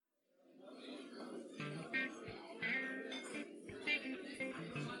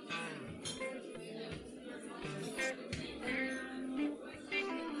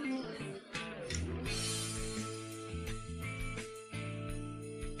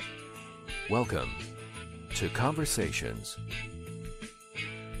Welcome to Conversations.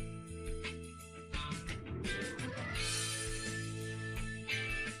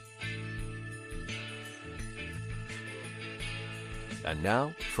 And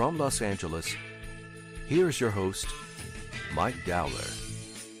now, from Los Angeles, here's your host, Mike Dowler.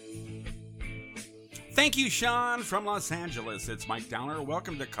 Thank you, Sean, from Los Angeles. It's Mike Dowler.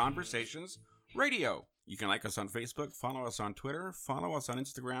 Welcome to Conversations Radio. You can like us on Facebook, follow us on Twitter, follow us on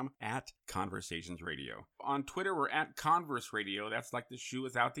Instagram at Conversations Radio. On Twitter, we're at Converse Radio. That's like the shoe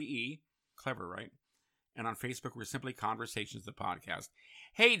without the E. Clever, right? And on Facebook, we're simply Conversations, the podcast.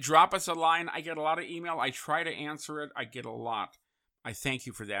 Hey, drop us a line. I get a lot of email. I try to answer it. I get a lot. I thank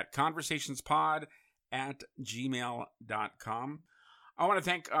you for that. Conversationspod at gmail.com. I want to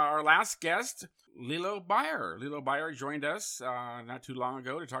thank our last guest, Lilo Bayer. Lilo Bayer joined us not too long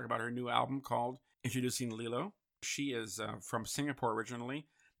ago to talk about her new album called Introducing Lilo. She is from Singapore originally,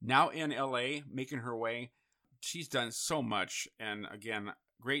 now in LA, making her way. She's done so much, and again,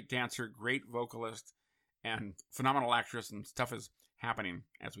 great dancer, great vocalist, and phenomenal actress, and stuff is happening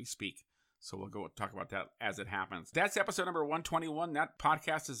as we speak. So we'll go talk about that as it happens. That's episode number 121. That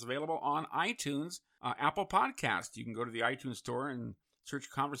podcast is available on iTunes, Apple Podcast. You can go to the iTunes store and search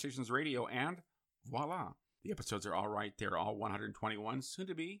Conversations Radio, and voila. The episodes are all right there, all 121, soon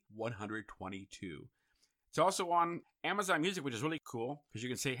to be 122. It's also on Amazon Music, which is really cool, because you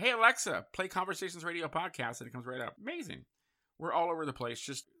can say, hey, Alexa, play Conversations Radio podcast, and it comes right up. Amazing. We're all over the place.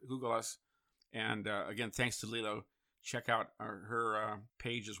 Just Google us. And again, thanks to Lilo. Check out her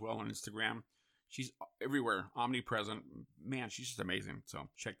page as well on Instagram. She's everywhere, omnipresent. Man, she's just amazing. So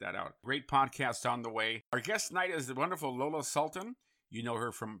check that out. Great podcast on the way. Our guest tonight is the wonderful Lola Sultan. You know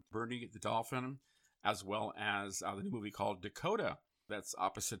her from Bernie the Dolphin, as well as the new movie called Dakota. That's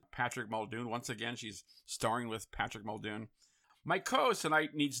opposite Patrick Muldoon. Once again, she's starring with Patrick Muldoon. My co-host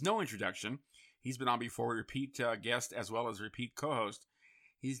tonight needs no introduction. He's been on before, repeat guest as well as repeat co-host.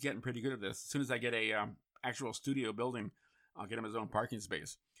 He's getting pretty good at this. As soon as I get a actual studio building, I'll get him his own parking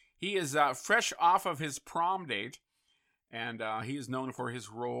space. He is fresh off of his prom date, and he is known for his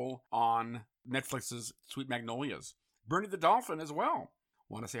role on Netflix's Sweet Magnolias. Bernie the Dolphin as well.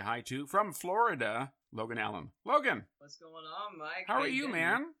 Want to say hi to, from Florida, Logan Allen. Logan. What's going on, Mike? How are you,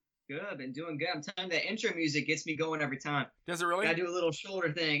 man? Good, been doing good. I'm telling you, that intro music gets me going every time. Does it really? I do a little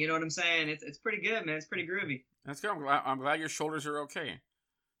shoulder thing, you know what I'm saying? It's pretty good, man. It's pretty groovy. That's good. I'm glad your shoulders are okay.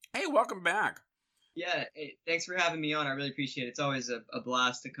 Hey, welcome back. Yeah, hey, thanks for having me on. I really appreciate it. It's always a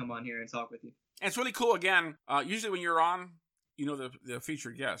blast to come on here and talk with you. And it's really cool, again, usually when you're on, you know the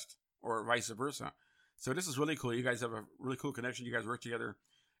featured guest, or vice versa. So this is really cool. You guys have a really cool connection. You guys work together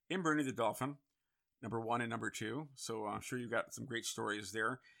in Bernie the Dolphin, number 1 and number 2. So I'm sure you've got some great stories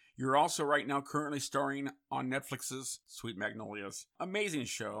there. You're also right now currently starring on Netflix's Sweet Magnolias. Amazing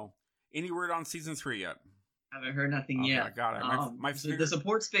show. Any word on season 3 yet? Haven't heard nothing yet. I got it. The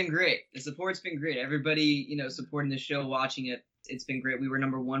support's been great. Everybody, supporting the show, watching it. It's been great. We were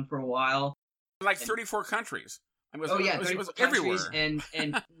number 1 for a while. Like 34 countries. It was everywhere. And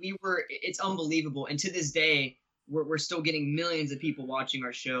we were. It's unbelievable. And to this day, we're still getting millions of people watching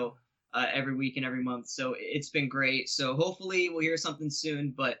our show every week and every month. So it's been great. So hopefully we'll hear something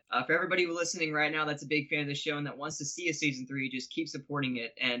soon. But for everybody listening right now that's a big fan of the show and that wants to see a season 3, just keep supporting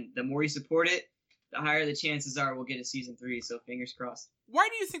it. And the more you support it, the higher the chances are we'll get a season 3. So fingers crossed. Why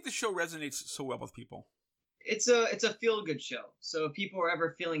do you think the show resonates so well with people? It's a feel-good show. So if people are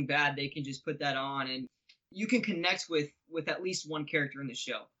ever feeling bad, they can just put that on, and you can connect with at least one character in the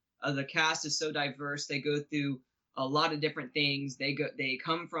show. The cast is so diverse. They go through a lot of different things. They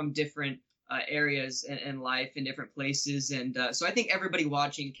come from different areas in life in different places. And so I think everybody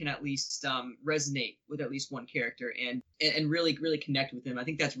watching can at least resonate with at least one character and really, really connect with them. I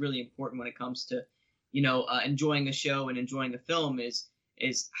think that's really important when it comes to, enjoying a show and enjoying a film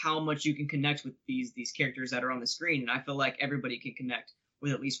is how much you can connect with these characters that are on the screen. And I feel like everybody can connect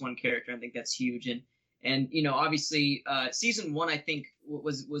with at least one character. I think that's huge. And obviously, season 1, I think,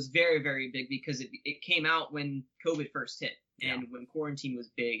 was very, very big because it came out when COVID first hit and when quarantine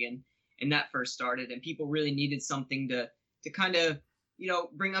was big and that first started. And people really needed something to kind of,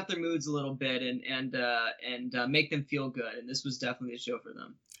 bring up their moods a little bit and make them feel good. And this was definitely a show for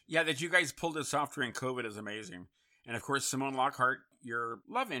them. Yeah, that you guys pulled this off during COVID is amazing. And, of course, Simone Lockhart, your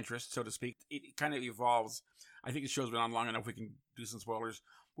love interest, so to speak, it kind of evolves. I think the show's been on long enough. We can do some spoilers.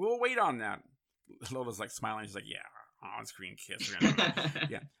 We'll wait on that. Lola's like smiling. She's like, yeah, on-screen kiss.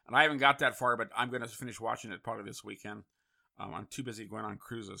 Yeah. And I haven't got that far, but I'm going to finish watching it probably this weekend. I'm too busy going on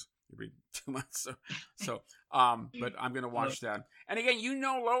cruises every 2 months. But I'm going to watch that. And again,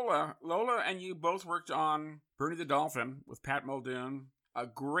 Lola and you both worked on Bernie the Dolphin with Pat Muldoon, A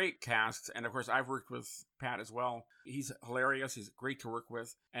great cast. And of course, I've worked with Pat as well. He's hilarious. He's great to work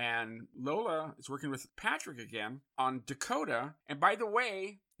with. And Lola is working with Patrick again on Dakota. And by the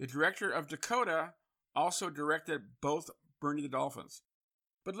way, the director of Dakota also directed both Bernie the Dolphins.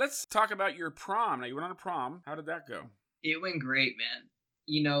 But let's talk about your prom. Now, you went on a prom. How did that go? It went great, man.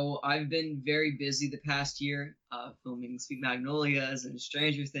 You know, I've been very busy the past year, filming Sweet Magnolias and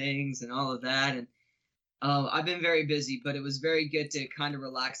Stranger Things and all of that. And I've been very busy, but it was very good to kind of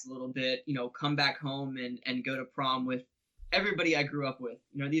relax a little bit, you know, come back home and go to prom with everybody I grew up with.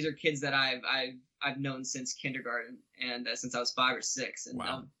 You know, these are kids that I've known since kindergarten and since I was 5 or 6. And,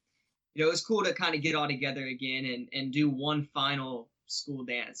 Wow. You know, it was cool to kind of get all together again and do one final school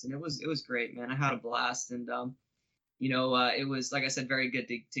dance. And it was great, man. I had a blast. And, you know, it was, like I said, very good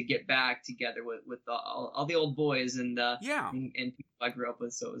to get back together with all the old boys and people I grew up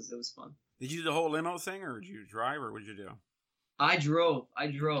with. So it was fun. Did you do the whole limo thing, or did you drive, or what did you do? I drove.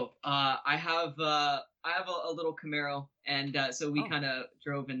 I have a little Camaro, and so we kind of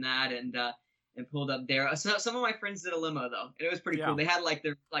drove in that and pulled up there. So some of my friends did a limo though, and it was pretty cool. They had like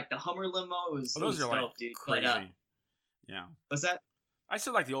the Hummer limo. It was those are dope, like dude. crazy. But, yeah. What's that? I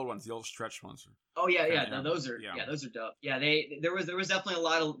still like the old ones, the old stretch ones. Oh yeah. Yeah. Those are dope. Yeah, there was definitely a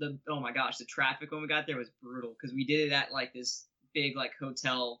lot of oh my gosh, the traffic when we got there was brutal because we did it at like this big like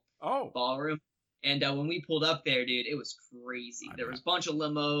hotel ballroom, and when we pulled up there, dude, it was crazy. There was a bunch of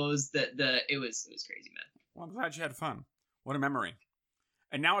limos. It was crazy, man. Well, I'm glad you had fun. What a memory.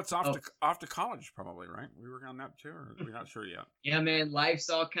 And now it's off to college, probably, right? We working on that too, or we're not sure yet. Yeah, man, life's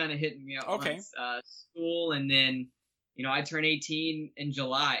all kind of hitting me out. Okay. Once. School, and then you know I turn 18 in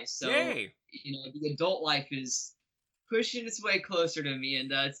July, so Yay. You know the adult life is pushing its way closer to me,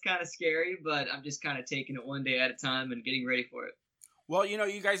 and it's kind of scary, but I'm just kind of taking it one day at a time and getting ready for it. Well, you know,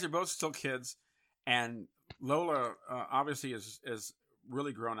 you guys are both still kids, and Lola obviously is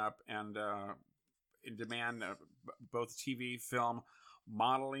really grown up and in demand, both TV, film,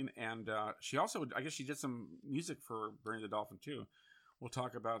 modeling, and she also, I guess she did some music for Bernie the Dolphin too. We'll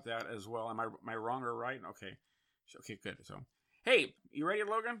talk about that as well. Am I wrong or right? Okay, good. So, hey, you ready,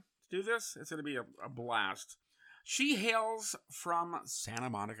 Logan, to do this? It's going to be a blast. She hails from Santa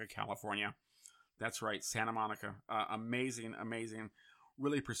Monica, California. That's right, Santa Monica. Amazing.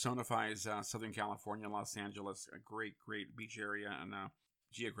 Really personifies Southern California, Los Angeles. A great beach area and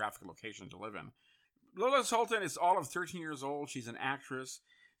geographical location to live in. Lola Sultan is all of 13 years old. She's an actress.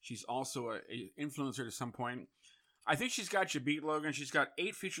 She's also an influencer to some point. I think she's got you beat, Logan. She's got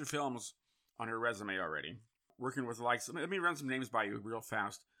 8 feature films on her resume already. Working with likes. Let me run some names by you real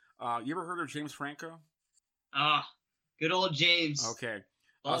fast. You ever heard of James Franco? Good old James. Okay.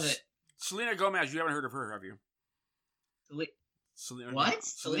 Love it. Selena Gomez. You haven't heard of her, have you? Selena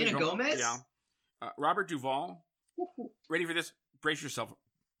Gomez? Yeah. Robert Duvall. Ready for this? Brace yourself.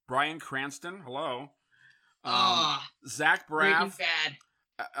 Bryan Cranston. Hello. Zach Braff.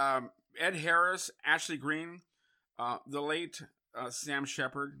 Bad. Ed Harris. Ashley Greene. The late Sam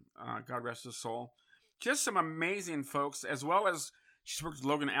Shepard. God rest his soul. Just some amazing folks, as well as she's worked with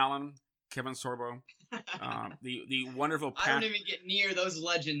Logan Allen, Kevin Sorbo, the wonderful. I don't even get near those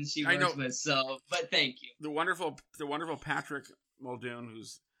legends she works with. So, but thank you. The wonderful Patrick Muldoon,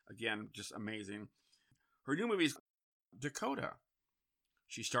 who's again just amazing. Her new movie is Dakota.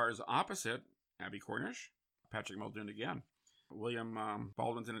 She stars opposite Abby Cornish, Patrick Muldoon again. William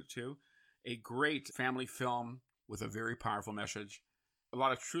Baldwin's in it too. A great family film with a very powerful message. A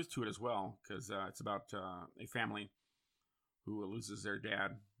lot of truth to it as well, because it's about a family who loses their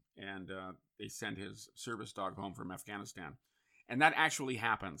dad, and they send his service dog home from Afghanistan. And that actually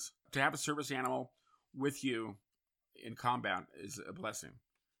happens. To have a service animal with you in combat is a blessing.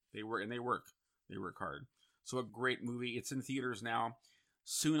 They work hard. So a great movie. It's in theaters now,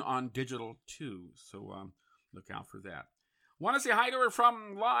 soon on digital too. So look out for that. Want to say hi to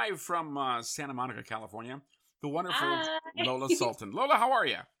her live from Santa Monica, California. The wonderful Lola Sultan. Lola, how are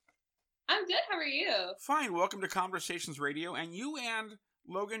you? I'm good. How are you? Fine. Welcome to Conversations Radio. And you and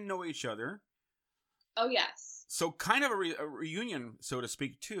Logan know each other. Oh, yes. So kind of a reunion, so to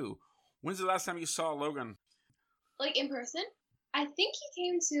speak, too. When's the last time you saw Logan? Like in person? I think he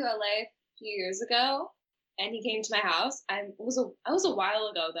came to LA a few years ago, and he came to my house. It was a while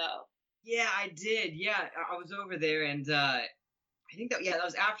ago, though. Yeah, I did. Yeah, I was over there, and I think that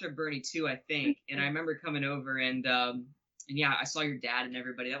was after Bernie too, I think. And I remember coming over and yeah, I saw your dad and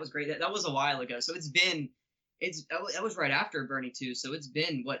everybody. That was great. That was a while ago. So that was right after Bernie too. So it's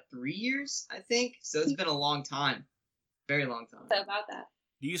been 3 years, I think. So it's been a long time, very long time. So about that.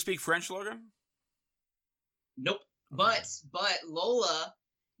 Do you speak French, Logan? Nope. But Lola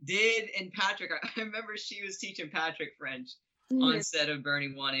did, and Patrick. I remember she was teaching Patrick French. on set of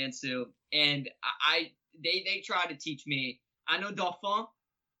Bernie 1 and 2. And they tried to teach me, I know dauphin.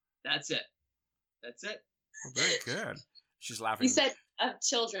 That's it. That's it. Well, very good. She's laughing. You said of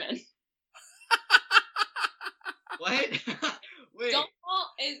children. What? Wait. Dauphin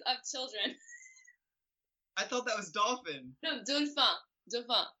is of children. I thought that was dolphin. No, dauphin.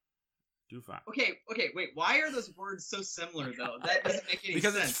 Dauphin. Dauphin. Okay, wait. Why are those words so similar, though? That doesn't make any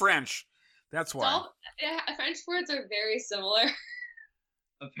because sense. it's French. That's why. French words are very similar.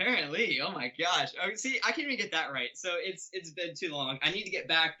 Apparently. Oh my gosh. Oh, see, I can't even get that right. So it's been too long. I need to get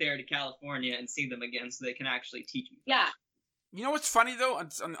back there to California and see them again so they can actually teach me. Yeah. You know what's funny though?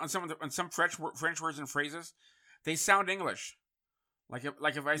 On some French words and phrases, they sound English. Like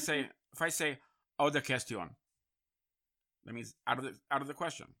if I say "hors de question," that means out of the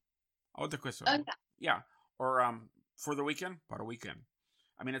question. Hors de question. Okay. Yeah. Or for the weekend, para weekend.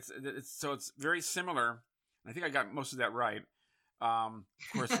 I mean, it's very similar. I think I got most of that right. Of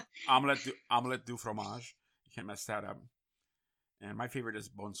course, omelette du fromage. You can't mess that up. And my favorite is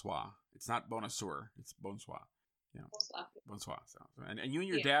bonsoir. It's not bonsoir. It's bonsoir. Yeah. Bonsoir. So, and you and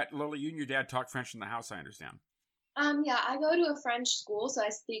your dad, Lola, you and your dad talk French in the house, I understand. Yeah, I go to a French school, so I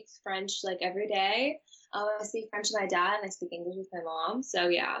speak French like every day. I speak French with my dad, and I speak English with my mom. So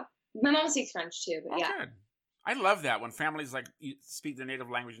yeah, my mom speaks French too. But yeah, good. I love that when families like speak their native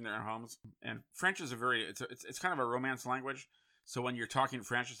language in their homes. And French is it's kind of a Romance language. So when you're talking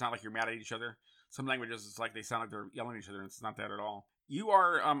French, it's not like you're mad at each other. Some languages, it's like they sound like they're yelling at each other, and it's not that at all. You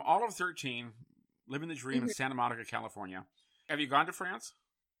are all of 13, living the dream in Santa Monica, California. Have you gone to France?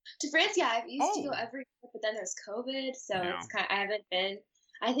 To France, yeah. I used to go every year, but then there's COVID, so it's I haven't been.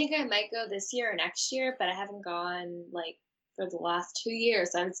 I think I might go this year or next year, but I haven't gone like for the last 2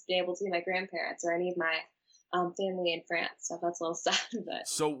 years. So I haven't been able to see my grandparents or any of my family in France, so that's a little sad. But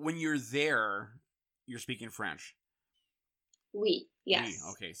so when you're there, you're speaking French. Oui, yes.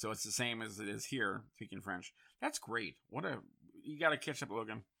 Oui, okay, so it's the same as it is here, speaking French. That's great. You got to catch up,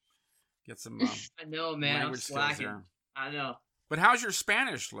 Logan. Get some. I know, man. I'm slacking. There. I know. But how's your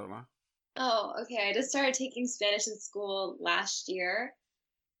Spanish, Lola? Oh, okay. I just started taking Spanish in school last year.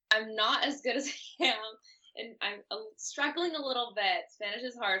 I'm not as good as I am, and I'm struggling a little bit. Spanish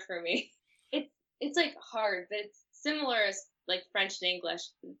is hard for me. It's like hard, but it's similar as like French and English.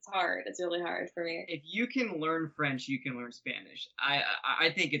 It's hard. It's really hard for me. If you can learn French, you can learn Spanish.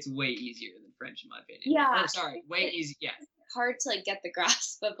 I think it's way easier than French in my opinion. Yeah. Or, sorry, way easy. Yeah. It's hard to like get the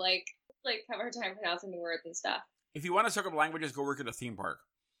grasp of like have a hard time pronouncing the words and stuff. If you want to soak up languages, go work at a theme park.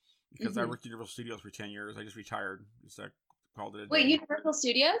 Because I worked at Universal Studios for 10 years. I just retired. Called it. Wait, Universal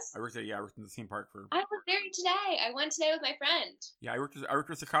Studios? I worked in the theme park for. I was there today. I went today with my friend. Yeah, I worked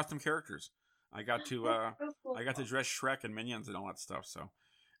with the costume characters. I got to I got to dress Shrek and Minions and all that stuff. So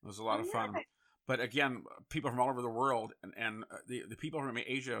it was a lot of fun. But again, people from all over the world and the people from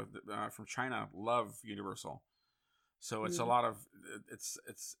Asia, from China, love Universal. So it's a lot of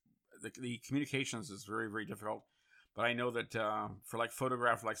the communications is very, very difficult. But I know that for like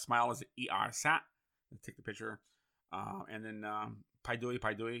photograph, like smile is sat, take the picture, and then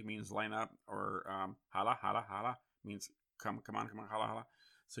paidui means line up, or hala means come on, hala hala.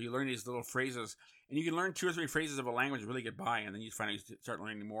 So you learn these little phrases, and you can learn 2 or 3 phrases of a language, really get by, and then you finally start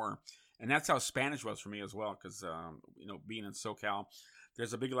learning more. And that's how Spanish was for me as well, because being in SoCal,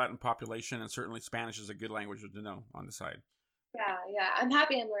 there's a big Latin population, and certainly Spanish is a good language to know on the side. Yeah, I'm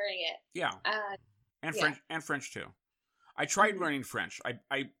happy I'm learning it. Yeah, and French too. I tried learning French.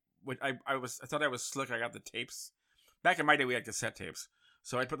 I thought I was slick. I got the tapes. Back in my day, we had cassette tapes,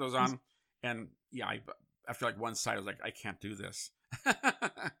 so I put those on, and after like one side, I was like, I can't do this,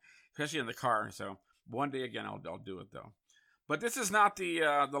 especially in the car. So one day again, I'll do it though. But this is not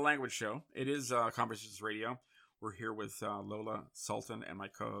the language show. It is Conversations Radio. We're here with Lola Sultan and my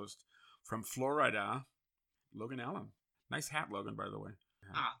co-host from Florida, Logan Allen. Nice hat, Logan, by the way.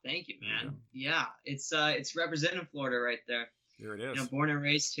 Ah, thank you, man. Yeah, it's representing Florida right there. There it is. Born and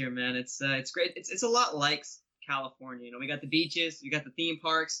raised here, man. It's great. It's a lot like California. We got the beaches, we got the theme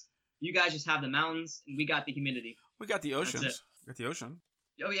parks. You guys just have the mountains, and we got the humidity. We got the oceans. We got the ocean.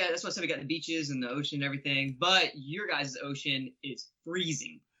 Oh yeah, that's what I said. We got the beaches and the ocean and everything. But your guys' ocean is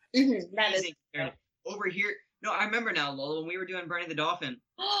freezing. That is over here. No, I remember now, Lola, when we were doing Burning the Dolphin.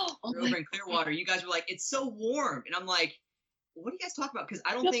 We were over in Clearwater. You guys were like, "It's so warm," and I'm like, what do you guys talk about? Because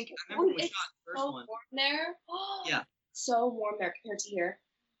I don't think I remember when we shot the first one. So warm there. Yeah. So warm there compared to here.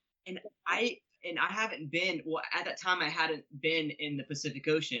 And I haven't been, well, at that time I hadn't been in the Pacific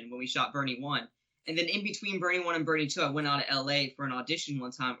Ocean when we shot Bernie 1. And then in between Bernie 1 and Bernie 2, I went out to LA for an audition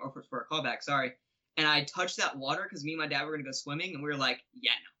one time, or for a callback, sorry. And I touched that water because me and my dad were going to go swimming, and we were like,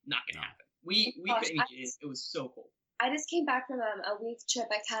 yeah, no, not going to happen. We couldn't get in. It was so cold. I just came back from a week trip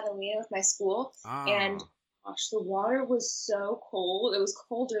at Catalina with my school, Ah. and gosh, the water was so cold. It was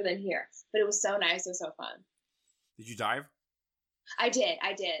colder than here, but it was so nice. It was so fun. Did you dive? I did.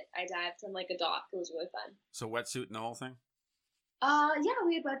 I dived from like a dock. It was really fun. So wetsuit and the whole thing? Yeah,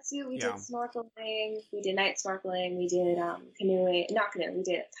 we had wetsuit. We Yeah. did snorkeling. We did night snorkeling. We did canoeing. Not canoeing. We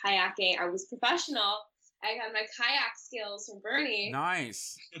did kayaking. I was professional. I got my kayak skills from Bernie.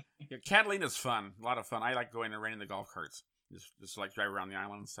 Nice. Yeah, Catalina's fun. A lot of fun. I like going and renting the golf carts. Just like drive around the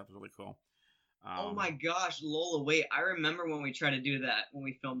island and stuff. It's really cool. Oh my gosh, Lola, wait, I remember when we tried to do that, when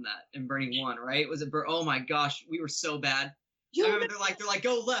we filmed that in Bernie 1, right? Was it oh my gosh, we were so bad. I remember they're like,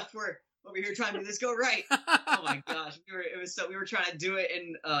 go left, we're over here trying to do this, go right. Oh my gosh, we were trying to do it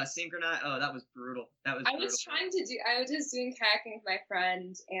in synchronize. Oh, that was brutal. I was just doing kayaking with my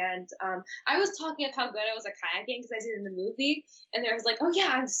friend, and I was talking about how good I was at kayaking because I did it in the movie, and there was like, oh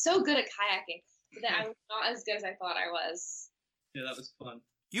yeah, I'm so good at kayaking, but then I was not as good as I thought I was. Yeah, that was fun.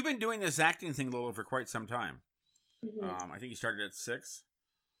 You've been doing this acting thing, Lola, for quite some time. Mm-hmm. I think you started at 6.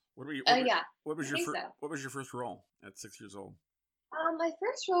 What was your first role at 6 years old? My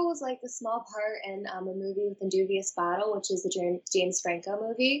first role was like a small part in a movie with Dubious Battle, which is the James Franco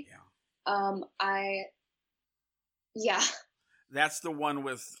movie. Yeah. That's the one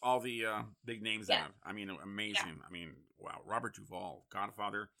with all the big names in it. I mean, amazing. Yeah. I mean, wow. Robert Duvall,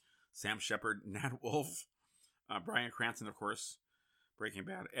 Godfather, Sam Shepard, Nat Wolff, Bryan Cranston, of course, Breaking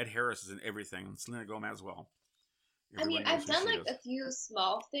Bad. Ed Harris is in everything, and Selena Gomez as well. Everybody I've done like a few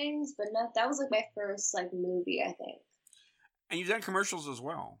small things, but that was like my first like movie, I think. And you've done commercials as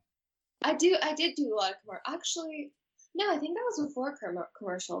well. I did do a lot of commercials. Actually, no, I think that was before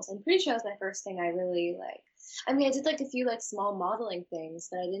commercials. I'm pretty sure it was my first thing I really like. I mean, I did like a few like small modeling things,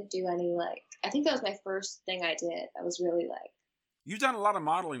 but I didn't do any like. I think that was my first thing I did. That was really like. You've done a lot of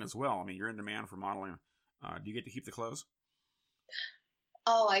modeling as well. I mean, you're in demand for modeling. Do you get to keep the clothes?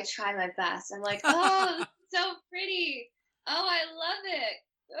 Oh, I try my best. I'm like, oh, this is so pretty. Oh, I love it.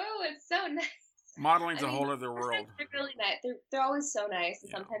 Oh, it's so nice. Modeling's a whole other world. They're really nice. They're always so nice, and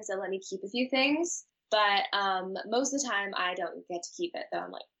sometimes they'll let me keep a few things. But most of the time, I don't get to keep it. Though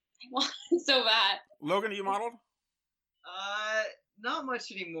I'm like, I want it so bad. Logan, you modeled? Not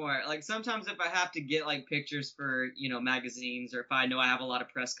much anymore. Like sometimes if I have to get like pictures for magazines, or if I know I have a lot of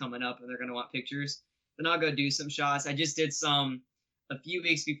press coming up and they're gonna want pictures, then I'll go do some shots. I just did some a few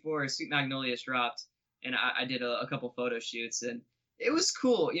weeks before Sweet Magnolias dropped, and I did a couple photo shoots, and it was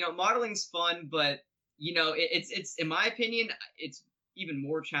cool. Modeling's fun, but it's in my opinion, it's even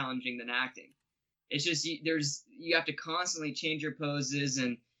more challenging than acting. It's just you have to constantly change your poses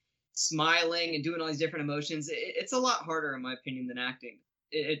and smiling and doing all these different emotions. It's a lot harder in my opinion than acting.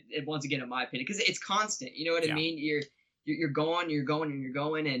 It once again in my opinion, because it's constant. You know what I mean? You're going,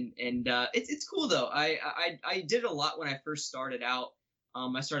 and it's cool though. I did a lot when I first started out.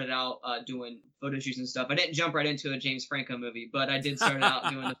 I started out doing photo shoots and stuff. I didn't jump right into a James Franco movie, but I did start out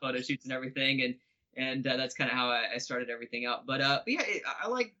doing the photo shoots and everything, and that's kind of how I started everything out. But yeah, I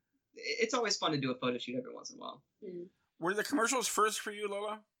like. It's always fun to do a photo shoot every once in a while. Were the commercials first for you,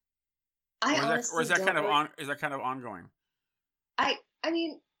 Lola? Or is that kind of ongoing? I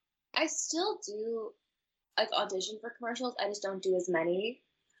mean, I still do like audition for commercials. I just don't do as many.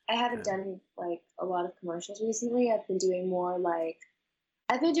 I haven't done like a lot of commercials recently. I've been doing more like.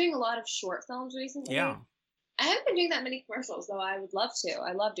 I've been doing a lot of short films recently. Yeah. I haven't been doing that many commercials, though. I would love to.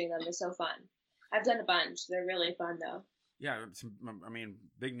 I love doing them. They're so fun. I've done a bunch. They're really fun, though. Yeah, I mean,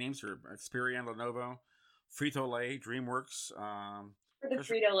 big names are Xperia, Lenovo, Frito-Lay, DreamWorks. For the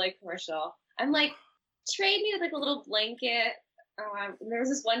Frito-Lay commercial. I'm like, trade me with like a little blanket. There was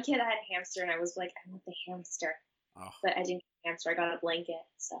this one kid that had a hamster, and I was like, I want the hamster. Oh. But I didn't get a hamster. I got a blanket.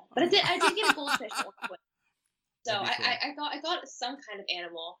 So, but I did get a goldfish at one point. So cool. I got some kind of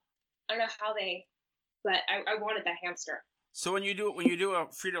animal. I don't know how but I wanted that hamster. So when you do a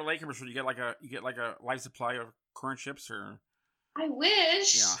Frito-Lay commercial, you get like a life supply of corn chips, or? I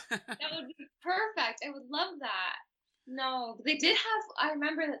wish. Yeah. That would be perfect. I would love that. No, but they did have. I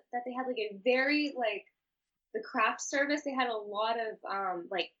remember that they had like a very like the craft service. They had a lot of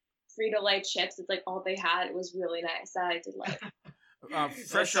like Frito-Lay chips. It's like all they had. It was really nice. That I did like.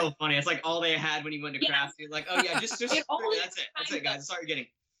 That's so funny. It's like all they had when you went to craft. You're like, oh yeah, just that's it, guys. That's all you're getting.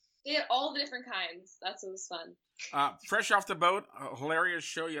 They had all the different kinds. That's what was fun. Fresh Off the Boat, a hilarious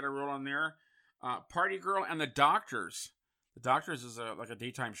show. You had a role on there. Party Girl and The Doctors. The Doctors is like a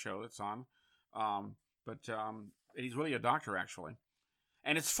daytime show that's on, but he's really a doctor actually.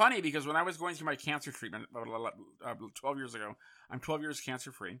 And it's funny because when I was going through my cancer treatment 12 years ago, I'm 12 years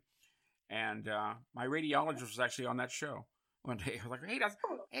cancer free, and my radiologist was actually on that show. One day, I was like, "Hey,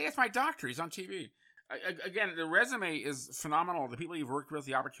 that's my doctor. He's on TV." Again, the resume is phenomenal. The people you've worked with,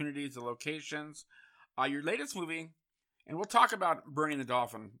 the opportunities, the locations. Your latest movie, and we'll talk about Bernie and the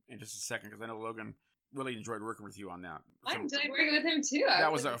Dolphin in just a second, because I know Logan really enjoyed working with you on that. I enjoyed working with him too.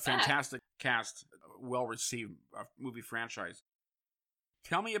 That was a fantastic cast, well-received movie franchise.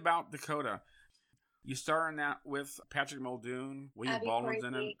 Tell me about Dakota. You star in that with Patrick Muldoon, William Baldwin's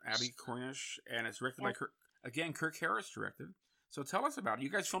in it, Abby Cornish, and it's directed by Kirk Harris directed. So tell us about it. You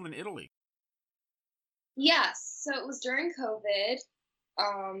guys filmed in Italy. Yes, so it was during COVID.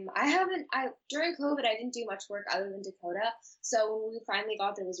 During COVID I didn't do much work other than Dakota. So when we finally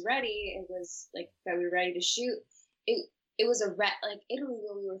got that it was ready, it was like that we were ready to shoot. It was like Italy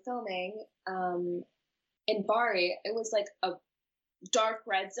where we were filming, in Bari. It was like a dark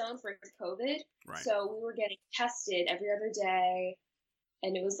red zone for COVID. Right. So we were getting tested every other day,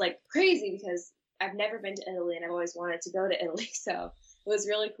 and it was like crazy because I've never been to Italy and I've always wanted to go to Italy. So it was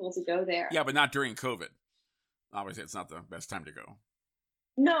really cool to go there. Yeah, but not during COVID. Obviously, it's not the best time to go.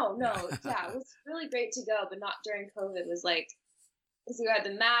 No, yeah, it was really great to go, but not during COVID. It was like, because we had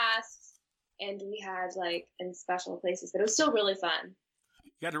the masks and we had like in special places, but it was still really fun.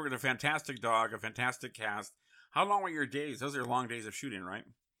 You got to work with a fantastic dog, a fantastic cast. How long were your days? Those are long days of shooting, right?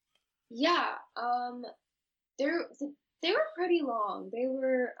 Yeah, they were pretty long. They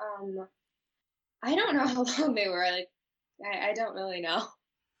were, I don't know how long they were. Like, I don't really know.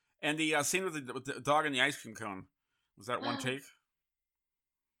 And the scene with the dog and the ice cream cone, was that one take?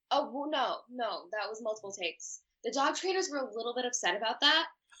 Oh, well, no, that was multiple takes. The dog trainers were a little bit upset about that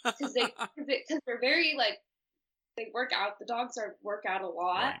because they're very like, they work out. The dogs work out a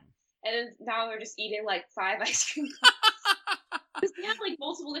lot, right. And now they're just eating like 5 ice cream cones. Because they have like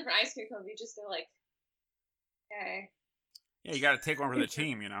multiple different ice cream cones. They're like, okay. Yeah, you got to take one for the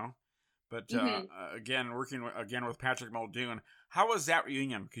team, you know. But again, working with Patrick Muldoon, how was that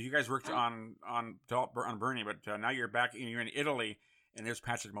reunion? Because you guys worked on Bernie, but now you're back. You're in Italy. And there's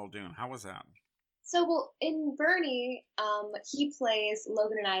Patrick Muldoon. How was that? So, well, in Bernie, he plays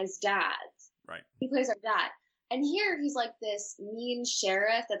Logan and I's dad. Right. He plays our dad. And here, he's like this mean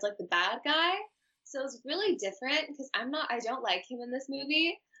sheriff that's like the bad guy. So it's really different because I don't like him in this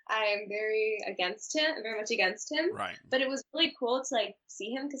movie. I'm very much against him. Right. But it was really cool to like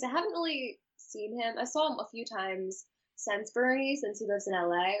see him because I haven't really seen him. I saw him a few times since Bernie, since he lives in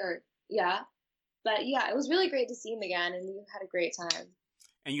LA, But yeah, it was really great to see him again, and we had a great time.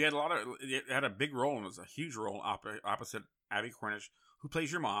 And you had a big role, and it was a huge role opposite Abby Cornish, who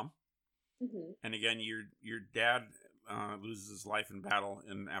plays your mom. Mm-hmm. And again, your dad loses his life in battle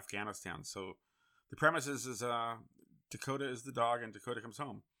in Afghanistan. So the premise is Dakota is the dog, and Dakota comes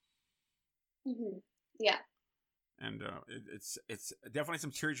home. Mm-hmm. Yeah. And it's definitely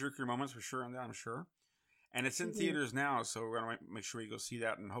some tearjerker moments for sure on that, I'm sure. And it's in theaters now, so we're gonna make sure you go see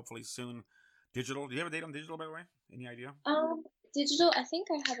that, and hopefully soon. Digital? Do you have a date on digital, by the way? Any idea? Digital, I think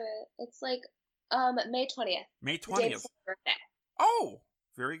I have it's like May 20th. May 20th. The day before my birthday. Oh,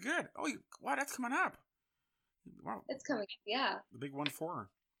 very good. Oh, wow, that's coming up. Wow. It's coming up, yeah. The big 1-4.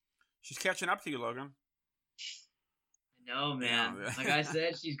 She's catching up to you, Logan. I know, man. Yeah. Like I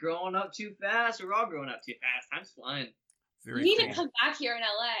said, she's growing up too fast. We're all growing up too fast. Time's flying. You need to come back here in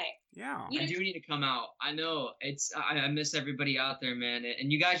LA. Yeah. I do need to come out. I know. I miss everybody out there, man.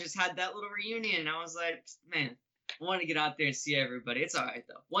 And you guys just had that little reunion, and I was like, man, I want to get out there and see everybody. It's all right,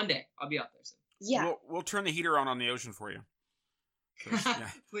 though. One day, I'll be out there soon. Yeah. We'll turn the heater on the ocean for you.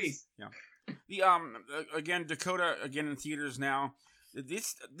 Yeah. Please. Yeah. The again, Dakota, again in theaters now.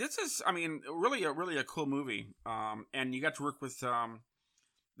 This is, I mean, really a cool movie. And you got to work with the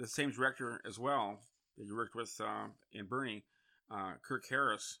same director as well that you worked with in Bernie, Kirk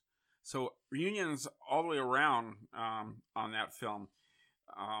Harris. So reunions all the way around on that film.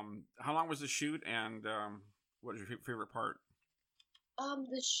 How long was the shoot, and what was your favorite part?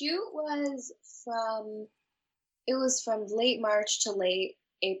 The shoot was from late March to late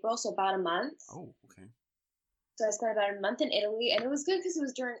April, so about a month. Oh, okay. So I spent about a month in Italy, and it was good because it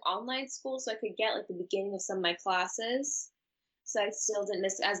was during online school, so I could get like the beginning of some of my classes. So I still didn't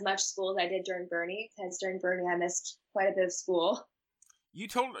miss as much school as I did during Bernie, because during Bernie I missed quite a bit of school. You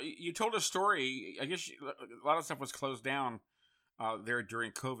told a story. I guess a lot of stuff was closed down there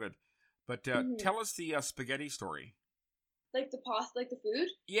during COVID, but tell us the spaghetti story. Like the pasta, like the food.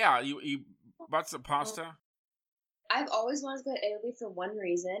 Yeah, you bought some pasta. I've always wanted to go to Italy for one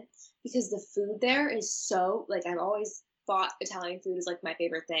reason, because the food there is so, like, I've always thought Italian food is, like, my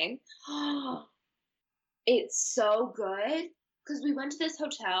favorite thing. It's so good, because we went to this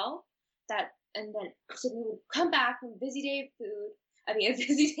hotel and then, so we would come back from a busy day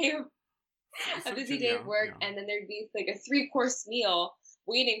of work, and then there'd be, like, a 3-course meal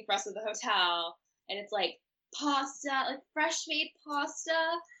waiting for us at the hotel, and it's like pasta, like fresh made pasta,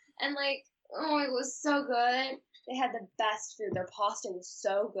 and like, oh, it was so good. They had the best food. Their pasta was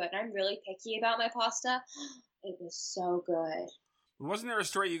so good. I'm really picky about my pasta. It was so good. Wasn't there a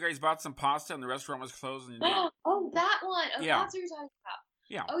story you guys bought some pasta and the restaurant was closed? And you Oh, that one. Oh, Yeah. that's what you're talking about.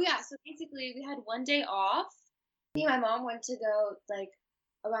 Yeah. Oh, yeah. So basically, we had one day off. Me and my mom went to go, like,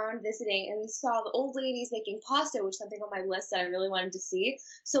 around visiting, and we saw the old ladies making pasta, which is something on my list that I really wanted to see.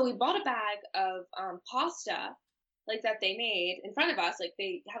 So we bought a bag of pasta, like, that they made in front of us. Like,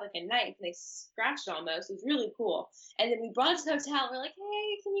 they had, like, a knife, and they scratched it almost. It was really cool. And then we brought it to the hotel. We're like,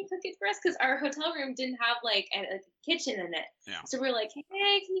 hey, can you cook it for us? Because our hotel room didn't have, like, a kitchen in it. Yeah. So we're like,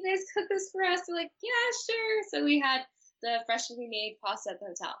 hey, can you guys cook this for us? They're like, yeah, sure. So we had the freshly made pasta at the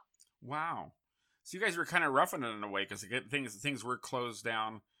hotel. Wow. So you guys were kind of roughing it in a way because things were closed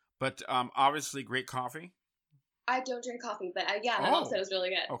down. But obviously, great coffee. I don't drink coffee, but yeah, my mom said it was really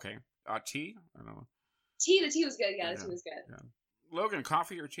good. Okay. Tea? I don't know. The tea was good. Yeah, the tea was good. Yeah. Logan,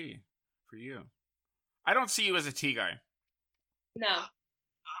 coffee or tea for you? I don't see you as a tea guy. No.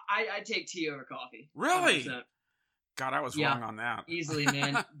 I take tea over coffee. Really? 100%. God, I was wrong on that. Easily,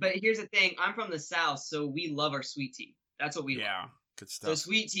 man. But here's the thing. I'm from the South, so we love our sweet tea. That's what we love. Yeah, good stuff. So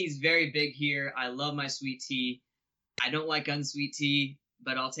sweet tea is very big here. I love my sweet tea. I don't like unsweet tea,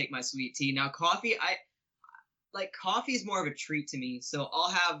 but I'll take my sweet tea. Now, coffee, coffee is more of a treat to me. So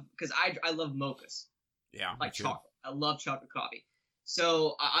I'll have, because I love mochas. Yeah. Like chocolate. I love chocolate coffee.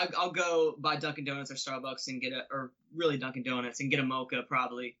 So I'll go buy Dunkin' Donuts or Starbucks and or really Dunkin' Donuts and get a mocha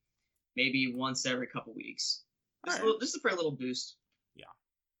probably maybe once every couple weeks. Just for a little boost. Yeah.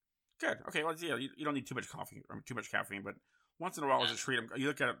 Good. Okay. Well, yeah, you don't need too much coffee or too much caffeine, but once in a while, as a treat, you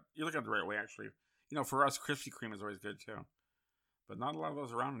look at it the right way. Actually, for us, Krispy Kreme is always good too, but not a lot of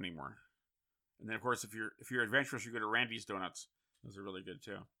those around anymore. And then, of course, if you're adventurous, you go to Randy's Donuts. Those are really good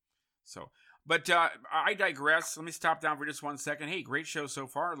too. So, but I digress. Let me stop down for just 1 second. Hey, great show so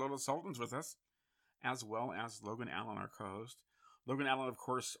far. Lola Sultan's with us, as well as Logan Allen, our co-host. Logan Allen, of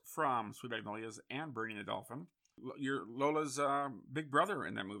course, from Sweet Magnolias and Bernie the Dolphin. You're Lola's big brother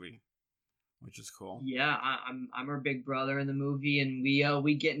in that movie, which is cool. Yeah, I'm her big brother in the movie, and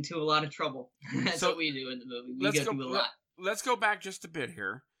we get into a lot of trouble. That's what we do in the movie. We go through a lot. Let's go back just a bit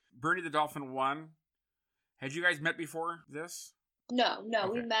here. Bernie the Dolphin 1. Had you guys met before this? No, Okay.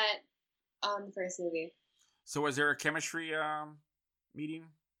 We met on the first movie. So was there a chemistry meeting,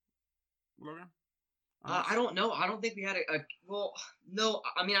 Logan? I don't know. I don't think we had no.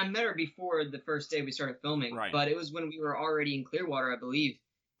 I mean, I met her before the first day we started filming, Right. But it was when we were already in Clearwater, I believe.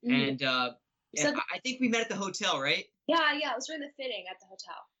 Mm-hmm. And I think we met at the hotel, right? Yeah, it was during the fitting at the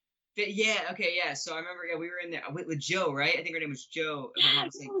hotel. Yeah, okay, yeah. So I remember, we were in there with Joe, right? I think her name was Joe. if I'm Yeah, not it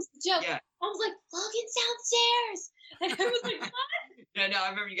mistaken. was Joe. Yeah. I was like, Logan's downstairs. And I was like, what? No, I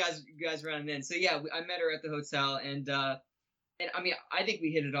remember you guys running in. So yeah, I met her at the hotel, and I mean, I think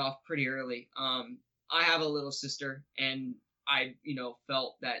we hit it off pretty early. I have a little sister, and I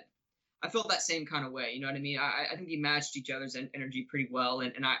felt that same kind of way. You know what I mean? I think we matched each other's energy pretty well,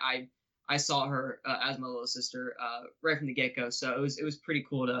 and I saw her as my little sister right from the get go. So it was pretty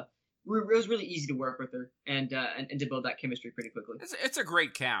cool it was really easy to work with her and to build that chemistry pretty quickly. It's a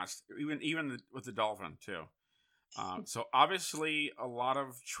great cast, even with the Dolphin too. So obviously a lot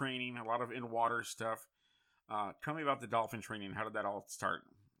of training, a lot of in water stuff. Tell me about the Dolphin training. How did that all start?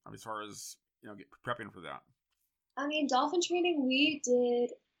 As far as prepping for that. I mean, dolphin training we did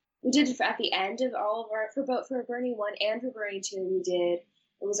at the end of all of our for Bernie 1 and for Bernie 2 it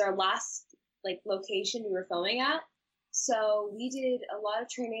was our last location we were filming at. So we did a lot of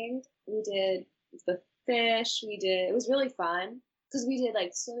training. We did the fish. It was really fun because we did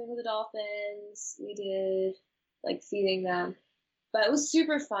swimming with the dolphins. We did feeding them, but it was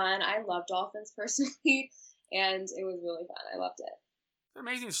super fun. I love dolphins personally, and it was really fun. I loved it. It's an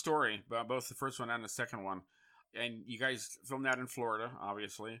amazing story, both the first one and the second one. And you guys filmed that in Florida,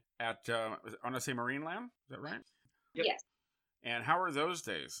 obviously, at, I want to say Marineland. Is that right? Yep. Yes. And how are those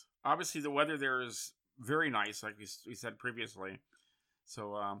days? Obviously, the weather there is very nice, like we said previously.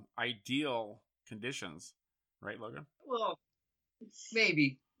 So, ideal conditions, right, Logan? Well,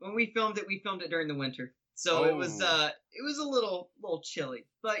 maybe. When we filmed it during the winter. So it was a little chilly.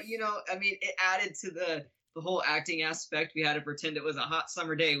 But, I mean, it added to the whole acting aspect. We had to pretend it was a hot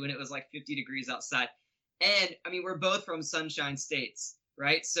summer day when it was 50 degrees outside. And, I mean, we're both from sunshine states,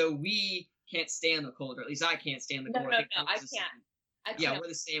 right? So we can't stand the cold, or at least I can't stand the cold. No, I can't. Yeah, we're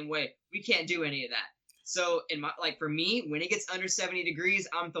the same way. We can't do any of that. So for me, when it gets under 70 degrees,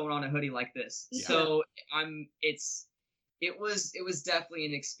 I'm throwing on a hoodie like this. Yeah. So it was definitely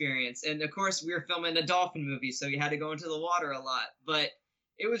an experience. And of course we were filming a dolphin movie, so you had to go into the water a lot, but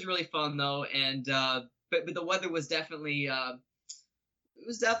It was really fun though, and but the weather was definitely it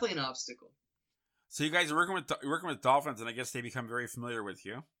was definitely an obstacle. So you guys are working with dolphins, and I guess they become very familiar with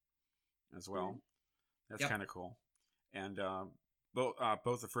you as well. That's kind of cool. And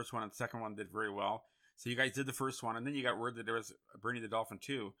both the first one and the second one did very well. So you guys did the first one, and then you got word that there was Bernie the Dolphin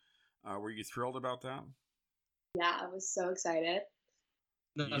 2. Were you thrilled about that? Yeah, I was so excited.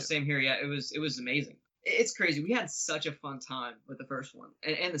 No, same here. Yeah, it was amazing. It's crazy. We had such a fun time with the first one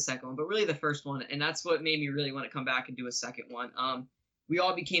and the second one, but really the first one, and that's what made me really want to come back and do a second one. We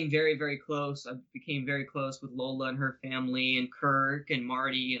all became very, very close. I became very close with Lola and her family, and Kirk and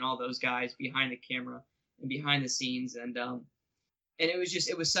Marty and all those guys behind the camera and behind the scenes, and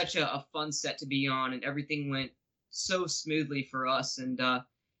it was such a fun set to be on, and everything went so smoothly for us, and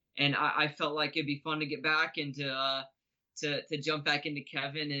I felt like it'd be fun to get back and to jump back into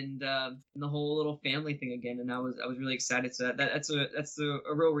Kevin and the whole little family thing again, and I was really excited. So that's a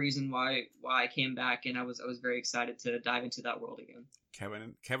real reason why I came back, and I was very excited to dive into that world again.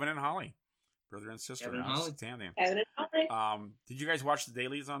 Kevin and Holly, brother and sister. Kevin and Holly. Kevin and Holly. Did you guys watch the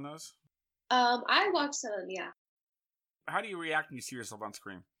dailies on those? I watched some of them. Yeah. How do you react when you see yourself on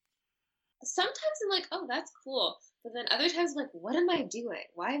screen? Sometimes I'm like, oh, that's cool, but then other times I'm like, what am I doing?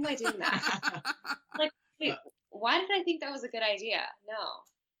 Why am I doing that? Like, wait, why did I think that was a good idea? No.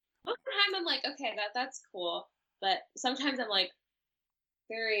 Most of the time I'm like, okay, that's cool. But sometimes I'm like,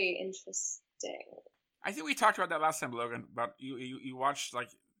 very interesting. I think we talked about that last time, Logan, about you watch like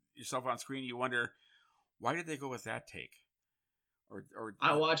yourself on screen, you wonder, why did they go with that take? Or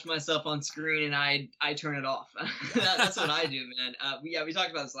I watch myself on screen and I turn it off. That's what I do, man. We talked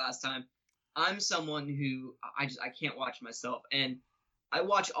about this last time. I'm someone who I can't watch myself, and I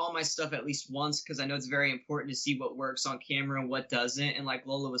watch all my stuff at least once because I know it's very important to see what works on camera and what doesn't. And like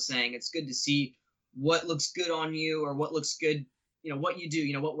Lola was saying, it's good to see what looks good on you or what looks good, what you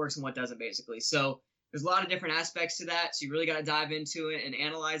do, what works and what doesn't, basically. So there's a lot of different aspects to that. So you really got to dive into it and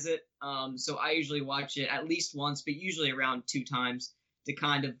analyze it. So I usually watch it at least once, but usually around 2 times to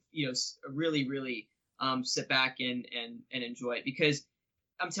kind of, really, really sit back and enjoy it. Because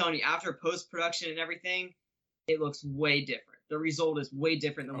I'm telling you, after post-production and everything, it looks way different. The result is way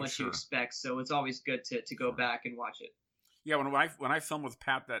different than what you expect. So it's always good to go back and watch it. Yeah, when I filmed with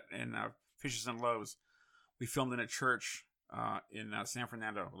Pat in Fishes and Loaves, we filmed in a church in San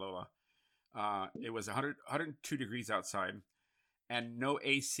Fernando, Lola. It was 102 degrees outside and no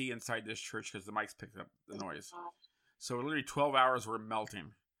AC inside this church because the mics picked up the noise. So literally 12 hours were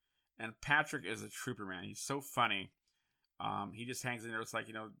melting. And Patrick is a trooper, man. He's so funny. He just hangs in there. It's like,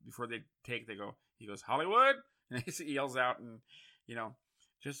 before they go, he goes, Hollywood! And he yells out, and,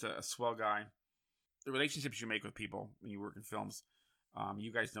 just a swell guy. The relationships you make with people when you work in films,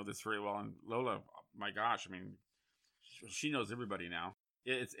 you guys know this very well. And Lola, my gosh, I mean, she knows everybody now.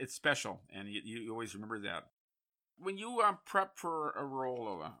 It's special, and you always remember that. When you prep for a role,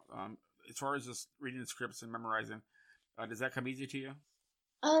 Lola, as far as just reading the scripts and memorizing, does that come easy to you?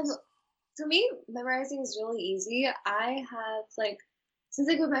 For me, memorizing is really easy. I have, since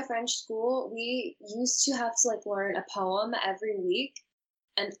I go to my French school, we used to have to, learn a poem every week,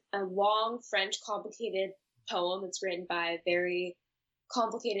 and a long French complicated poem. It's written by a very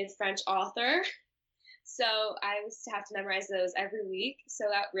complicated French author. So I used to have to memorize those every week. So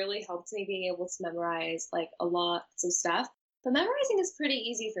that really helped me being able to memorize, a lot of stuff. But memorizing is pretty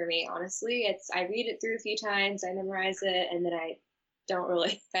easy for me, honestly. I read it through a few times, I memorize it, and then I don't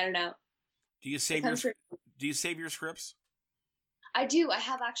know. Do you save your scripts? I do. I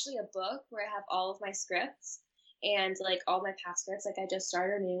have actually a book where I have all of my scripts and all my past scripts. I just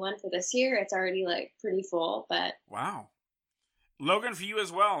started a new one for this year. It's already pretty full, but wow. Logan, for you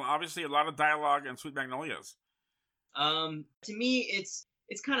as well. Obviously, a lot of dialogue in Sweet Magnolias. To me, it's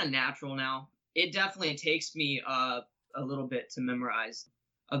kind of natural now. It definitely takes me a little bit to memorize,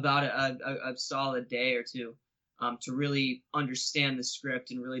 about a solid day or two, to really understand the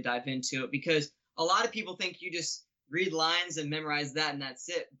script and really dive into it. Because a lot of people think you just read lines and memorize that and that's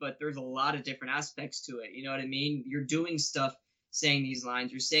it. But there's a lot of different aspects to it. You know what I mean? You're doing stuff saying these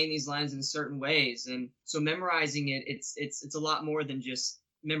lines. You're saying these lines in certain ways. And so memorizing it, it's a lot more than just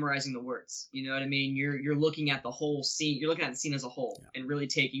memorizing the words. You know what I mean? You're looking at the whole scene. You're looking at the scene as a whole and really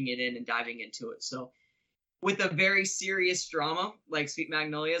taking it in and diving into it. So with a very serious drama like Sweet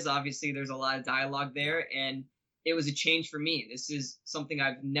Magnolias, obviously there's a lot of dialogue there, and it was a change for me. This is something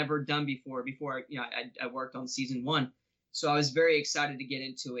I've never done before. I worked on season 1. So I was very excited to get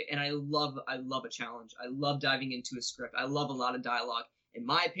into it. And I love a challenge. I love diving into a script. I love a lot of dialogue. In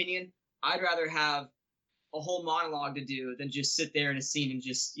my opinion, I'd rather have a whole monologue to do than just sit there in a scene and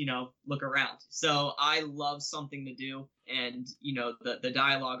just, look around. So I love something to do. and the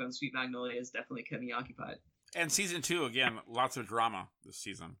dialogue on Sweet Magnolia has definitely kept me occupied. And season 2, again, lots of drama this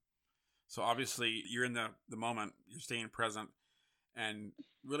season. So obviously you're in the moment, you're staying present, and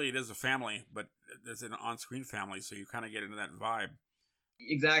really it is a family, but it's an on-screen family, so you kind of get into that vibe.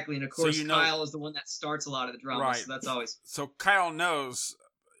 Exactly, and of course Kyle is the one that starts a lot of the drama, right. So that's always... So Kyle knows,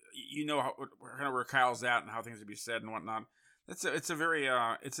 kind of where Kyle's at and how things will be said and whatnot. It's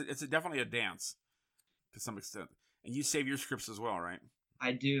definitely a dance to some extent. And you save your scripts as well, right?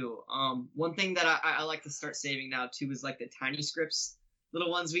 I do. One thing that I like to start saving now too is like the tiny scripts, little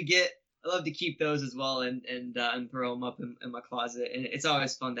ones we get. I love to keep those as well and throw them up in my closet, and it's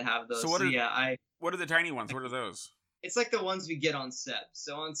always fun to have those. So what are the tiny ones? What are those? It's like the ones we get on set.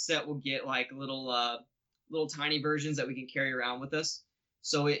 So on set we'll get like little tiny versions that we can carry around with us.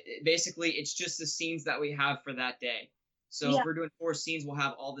 So it's just the scenes that we have for that day. So if we're doing 4 scenes, we'll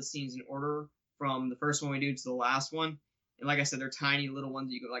have all the scenes in order from the first one we do to the last one. And like I said, they're tiny little ones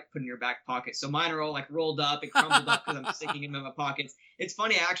that you can like put in your back pocket. So mine are all like rolled up and crumpled up because I'm sticking them in my pockets. It's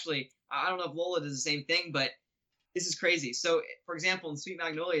funny, actually. I don't know if Lola does the same thing, but this is crazy. So, for example, in Sweet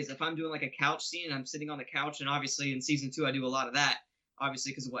Magnolias, if I'm doing like a couch scene and I'm sitting on the couch, and obviously in season 2 I do a lot of that,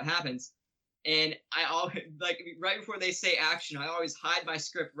 obviously because of what happens. And I always, like, right before they say action, I always hide my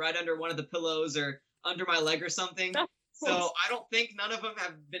script right under one of the pillows or under my leg or something. So I don't think none of them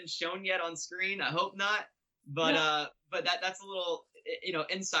have been shown yet on screen. I hope not. But that's a little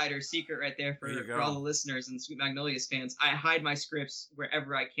insider secret right there for all the listeners and Sweet Magnolias fans. I hide my scripts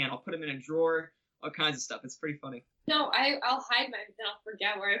wherever I can. I'll put them in a drawer, all kinds of stuff. It's pretty funny. No, I'll hide mine, then I'll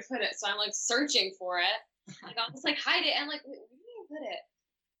forget where I put it. So I'm like searching for it. Like I'll just like hide it and like, where did I put it?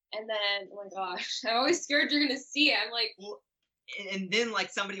 And then, oh my gosh, I'm always scared you're gonna see it. I'm like, well, and then like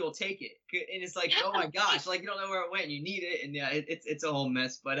somebody will take it, and it's like, oh my gosh, like you don't know where it went, you need it, and yeah, it's a whole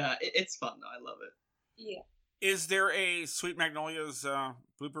mess, but it's fun though. I love it. Yeah. Is there a Sweet Magnolias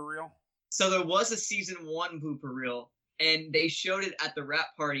blooper reel? So there was a season 1 blooper reel, and they showed it at the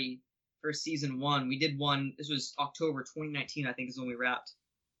wrap party for season 1. We did one. This was October 2019, I think, is when we wrapped,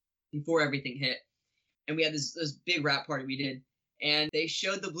 before everything hit, and we had this big wrap party we did. And they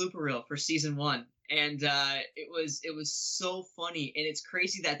showed the blooper reel for season 1, and it was so funny. And it's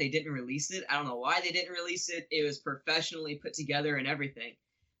crazy that they didn't release it. I don't know why they didn't release it. It was professionally put together and everything.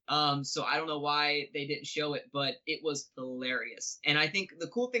 So I don't know why they didn't show it, but it was hilarious. And I think the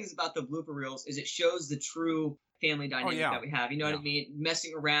cool things about the blooper reels is it shows the true family dynamic that we have. You know what I mean?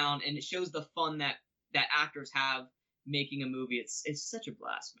 Messing around, and it shows the fun that actors have making a movie. It's such a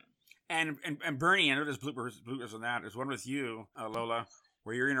blast, man. And Bernie, I know there's bloopers on that. There's one with you, Lola,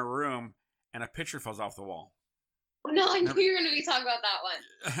 where you're in a room and a picture falls off the wall. No, I knew you were going to be talking about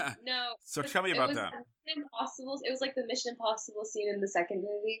that one. No. So tell me about that. Mission Impossible. It was like the Mission Impossible scene in the second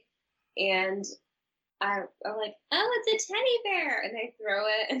movie. And I'm like, oh, it's a teddy bear. And I throw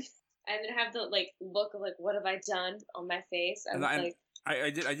it. And then have the like look of like, what have I done on my face? I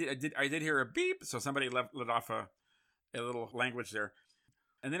did hear a beep. So somebody let off a little language there.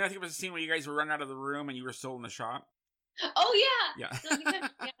 And then I think it was a scene where you guys were running out of the room and you were still in the shot. Oh yeah. Yeah. So we had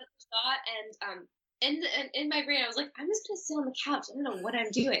the shot, and in my brain I was like, I'm just gonna sit on the couch. I don't know what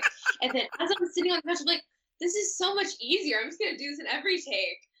I'm doing. And then as I'm sitting on the couch, I'm like, this is so much easier. I'm just gonna do this in every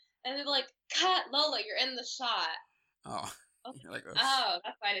take. And they're like, cut, Lola, you're in the shot. Oh. Like, oh,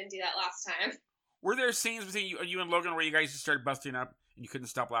 that's why I didn't do that last time. Were there scenes between you and Logan where you guys just started busting up and you couldn't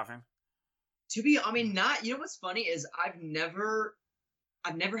stop laughing? Not. You know what's funny is I've never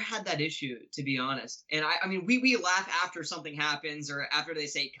had that issue, to be honest. And I mean, we laugh after something happens or after they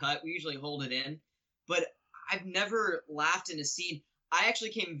say cut. We usually hold it in. But I've never laughed in a scene. I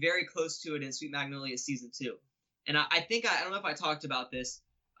actually came very close to it in Sweet Magnolia season 2. And I think, I don't know if I talked about this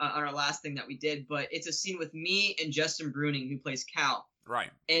on our last thing that we did, but it's a scene with me and Justin Bruning, who plays Cal.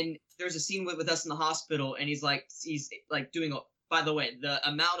 Right. And there's a scene with us in the hospital, and he's like doing by the way, the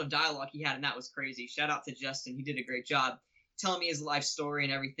amount of dialogue he had in that was crazy. Shout out to Justin. He did a great job telling me his life story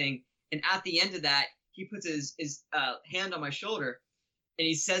and everything. And at the end of that, he puts his hand on my shoulder and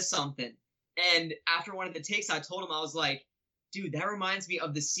he says something. And after one of the takes, I told him, I was like, dude, that reminds me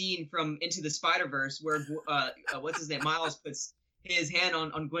of the scene from Into the Spider-Verse where, what's his name? Miles puts his hand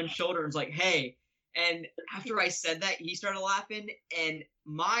on Gwen's shoulder and is like, hey. And after I said that, he started laughing and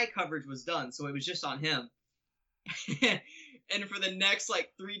my coverage was done. So it was just on him. And for the next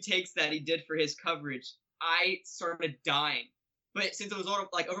 3 takes that he did for his coverage, I started dying. But since it was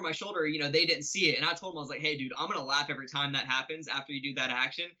over my shoulder, they didn't see it. And I told him, I was like, hey, dude, I'm going to laugh every time that happens after you do that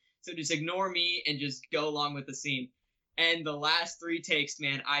action. So just ignore me and just go along with the scene. And the last 3 takes,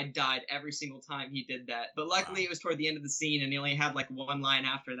 man, I died every single time he did that. But luckily it was toward the end of the scene and he only had 1 line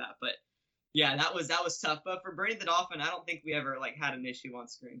after that. But Yeah, that was tough. But for Bernie the Dolphin, I don't think we ever like had an issue on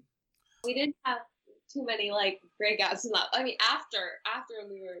screen. We didn't have too many like breakouts and that. I mean, after when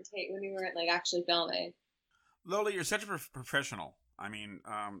we were like actually filming. Lola, you're such a professional. I mean,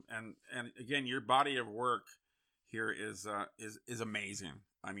 and again, your body of work here is amazing.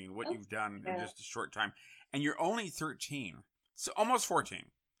 I mean, what you've done in just a short time, and you're only 13, so almost 14.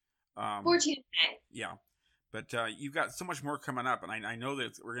 14. Yeah, but you've got so much more coming up, and I know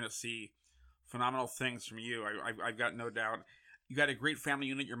that we're going to see phenomenal things from you. I've got no doubt. You got a great family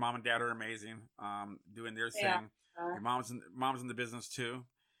unit. Your mom and dad are amazing, doing their thing. Your mom's in the business too,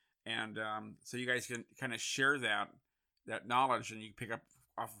 and so you guys can kind of share that knowledge, and you pick up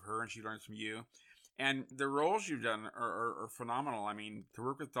off of her, and she learns from you. And the roles you've done are phenomenal. I mean, to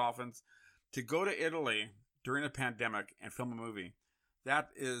work with dolphins, to go to Italy during a pandemic and film a movie,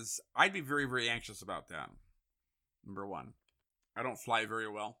 I'd be very, very anxious about that. Number one, I don't fly very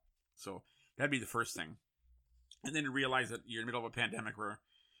well, so that'd be the first thing. And then to realize that you're in the middle of a pandemic where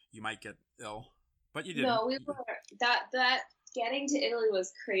you might get ill, but you didn't. No, we were that getting to Italy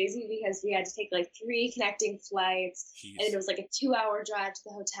was crazy because we had to take like 3 connecting flights, and it was like a 2-hour drive to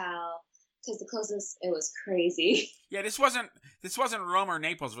the hotel because the closest. It was crazy. Yeah, this wasn't Rome or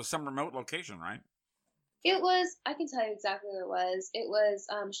Naples. It was some remote location, right? It was. I can tell you exactly where it was. It was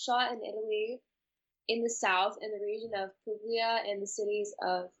shot in Italy, in the south, in the region of Puglia, in the cities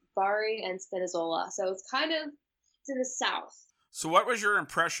of Bari and Spinazzola. So it's in the south. So what was your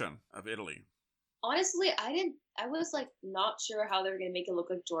impression of Italy? Honestly, I was like not sure how they were going to make it look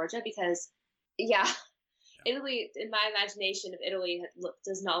like Georgia because, Italy, in my imagination of Italy,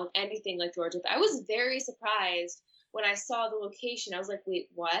 does not look anything like Georgia. But I was very surprised when I saw the location. I was like, wait,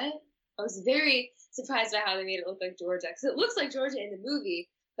 what? I was very surprised by how they made it look like Georgia because it looks like Georgia in the movie,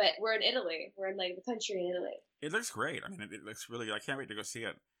 but we're in Italy. We're in like the country in Italy. It looks great. I mean, it looks really good. I can't wait to go see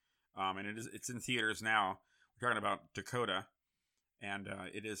it. And it's in theaters now. We're talking about Dakota, and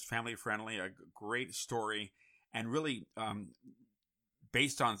it is family friendly, a great story, and really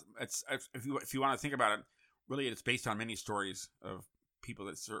based on if you want to think about it, really it's based on many stories of people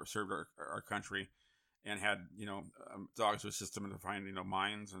that served our country and had dogs with system to find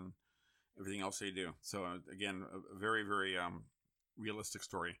mines and everything else they do. So again, a very, very realistic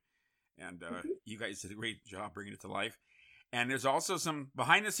story, and you guys did a great job bringing it to life. And there's also some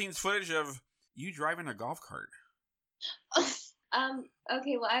behind-the-scenes footage of you driving a golf cart.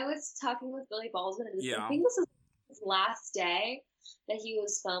 Okay, well, I was talking with Billy Baldwin, and I think this was his last day that he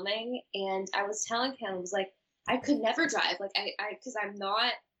was filming, and I was telling him, I was like, I could never drive, like, because I'm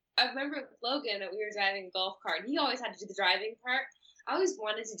not, I remember with Logan that we were driving a golf cart, and he always had to do the driving part. I always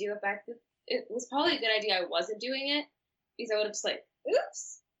wanted to do it, but it was probably a good idea I wasn't doing it, because I would have just like,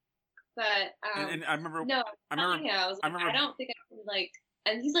 oops. But and I remember, I was like, I don't think I can like.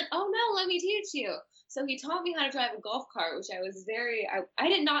 And he's like, oh no, let me teach you. So he taught me how to drive a golf cart, which I was I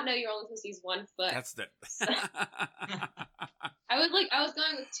did not know you're only supposed to use 1 foot. That's it. I was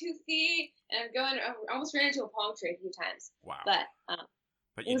going with 2 feet, and I almost ran into a palm tree a few times. Wow. But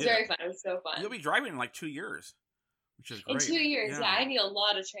it was very fun. It was so fun. You'll be driving in like 2 years, which is great. In 2 years, yeah. I need a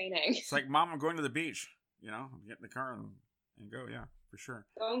lot of training. It's like, Mom, I'm going to the beach. Get in the car and go, yeah. For sure.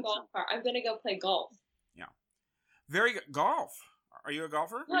 Going golf cart. I'm gonna go play golf. Yeah. Very good. Golf. Are you a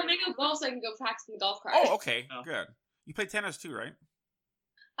golfer? No, I'm gonna go golf so I can go practice in the golf cart. Oh, okay. Oh. Good. You play tennis too, right?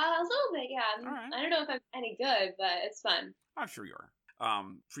 A little bit, yeah. Right. I don't know if I'm any good, but it's fun. I'm sure you are.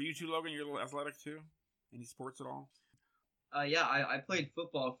 For you too, Logan, you're a little athletic too? Any sports at all? Yeah, I played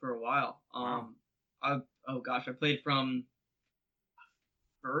football for a while. Wow. I played from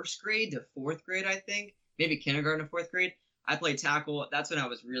 1st grade to 4th grade, I think. Maybe kindergarten to 4th grade. I played tackle. That's when I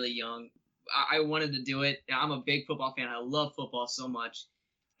was really young. I wanted to do it. I'm a big football fan. I love football so much.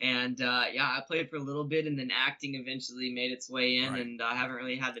 And, I played for a little bit, and then acting eventually made its way in, right. And I haven't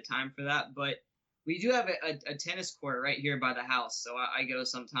really had the time for that. But we do have a tennis court right here by the house. So I go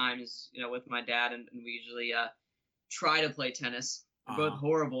sometimes, with my dad, and we usually try to play tennis. We're both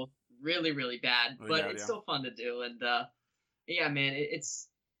horrible, really, really bad. But it's still fun to do. And, man,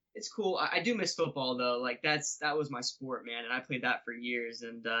 it's cool. I do miss football though. Like that was my sport, man, and I played that for years.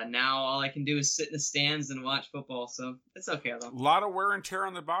 And now all I can do is sit in the stands and watch football. So it's okay though. A lot of wear and tear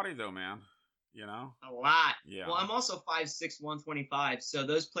on the body though, man. A lot. Yeah. Well, I'm also 5'6", 125, so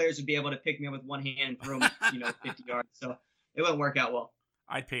those players would be able to pick me up with one hand and throw me, 50 yards. So it wouldn't work out well.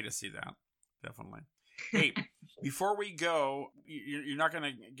 I'd pay to see that, definitely. Hey, before we go, you're not going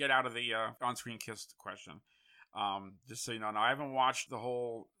to get out of the on-screen kiss question. Just so you know, now I haven't watched the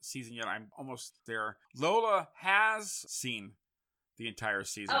whole season yet. I'm almost there. Lola has seen the entire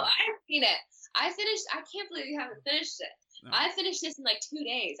season. Oh, I've seen it. I finished. I can't believe you haven't finished it. No. I finished this in like 2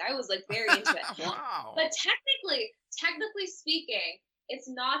 days. I was like very into it. Wow. But technically speaking, it's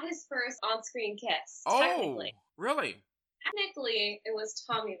not his first on-screen kiss. Oh, Technically. really? Technically, it was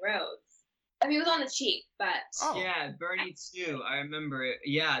Tommy Rhodes. I mean, it was on the cheap, but Oh. Yeah, Bernie 2. I remember it.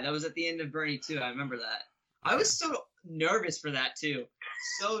 Yeah, that was at the end of Bernie 2. I remember that. I was so nervous for that too.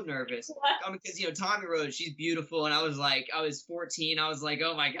 So nervous. Because, you know, Tommy Rhodes, she's beautiful. And I was 14. I was like,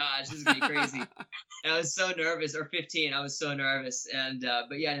 oh my gosh, this is going to be crazy. And I was so nervous. Or 15. I was so nervous. And,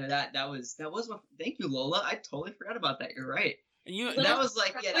 but yeah, no, that was my, thank you, Lola. I totally forgot about that. You're right. And you, That was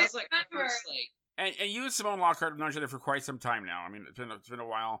like my first, and you and Simone Lockhart have known each other for quite some time now. I mean, it's been a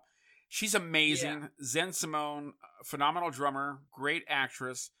while. She's amazing. Yeah. Zen Simone, phenomenal drummer, great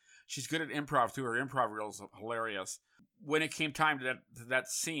actress. She's good at improv too. Her improv reels are hilarious. When it came time to that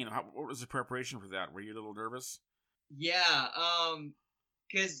scene, what was the preparation for that? Were you a little nervous? Yeah,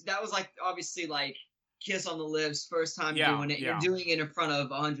 because that was like obviously like kiss on the lips, first time Yeah, doing it. yeah. You're doing it in front of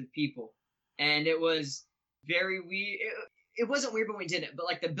 100 people, and it was very weird. It wasn't weird when we did it, but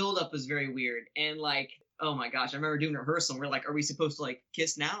like the build up was very weird, and like oh my gosh, I remember doing rehearsal. And we're like, are we supposed to like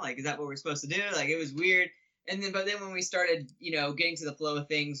kiss now? Like, is that what we're supposed to do? Like, it was weird. And then, but then when we started, you know, getting to the flow of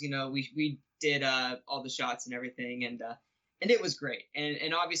things, you know, we did all the shots and everything, and it was great.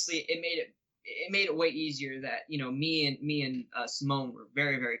 And obviously it made it way easier that, you know, me and Simone were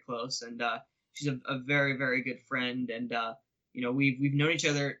very, very close, and she's a very, very good friend, and you know, we've known each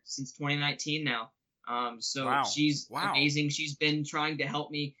other since 2019 now. So Wow. she's Wow. amazing. She's been trying to help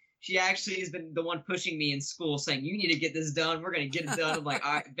me. She actually has been the one pushing me in school, saying, "You need to get this done. We're gonna get it done." I'm like,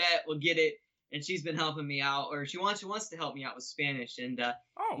 "All right, bet we'll get it." And she's been helping me out, or she wants to help me out with Spanish and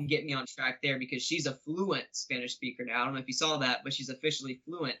get me on track there, because she's a fluent Spanish speaker now. I don't know if you saw that, but she's officially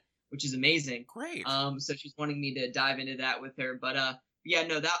fluent, which is amazing. Great. So she's wanting me to dive into that with her. But yeah,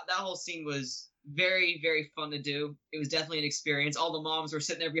 no, that whole scene was very, very fun to do. It was definitely an experience. All the moms were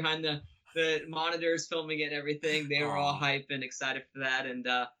sitting there behind the monitors filming it and everything. They were all hype and excited for that. And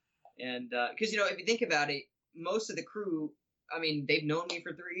because, you know, if you think about it, most of the crew, I mean, they've known me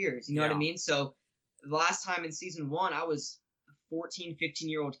for 3 years. You know what I mean? So the last time in season 1, I was a 14,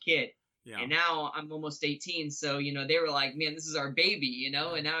 15-year-old kid. Yeah. And now I'm almost 18. So, you know, they were like, man, this is our baby, you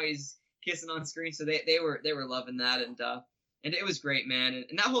know, and now he's kissing on screen. So they were loving that. And it was great, man.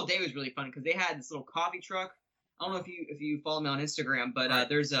 And that whole day was really fun because they had this little coffee truck. I don't know if you follow me on Instagram, but Right.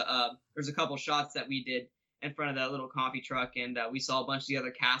 there's a couple shots that we did in front of that little coffee truck, and we saw a bunch of the other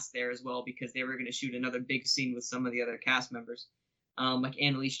cast there as well, because they were going to shoot another big scene with some of the other cast members, like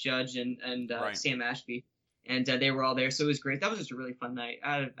Annalise Judge and Right. Sam Ashby, and they were all there, so it was great. That was just a really fun night.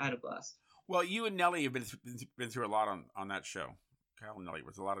 I had a blast. Well, you and Nellie have been through a lot on that show. Kyle and Nellie,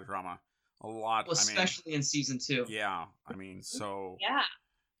 with a lot of drama, a lot. Well, especially in season 2. Yeah, I mean, so yeah.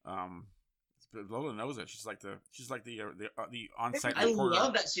 Lola knows it. She's like the on-site I reporter.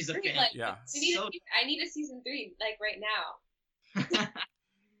 love that she's a fan. Like, Yeah. I need a season 3, like right now.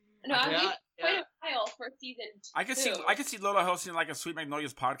 No, I'm Yeah, quite a while for season 2. I could see Lola hosting like a Sweet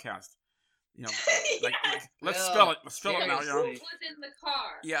Magnolias podcast. You know, like let's Yeah. spell it. Let's spell it now. Seriously. You know? Who was in the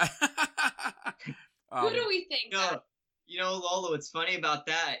car? Yeah. Who do we think? You know, Lola, what's funny about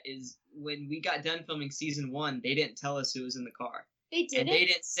that is when we got done filming season 1, they didn't tell us who was in the car. They did And it? they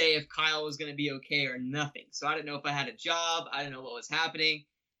didn't say if Kyle was going to be okay or nothing. So I didn't know if I had a job. I didn't know what was happening.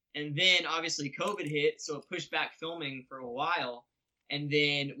 And then obviously COVID hit, so it pushed back filming for a while. And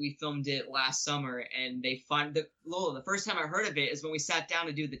then we filmed it last summer, and they Lola, the first time I heard of it is when we sat down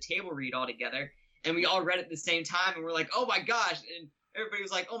to do the table read all together, and we all read it at the same time, and we're like, oh my gosh. And everybody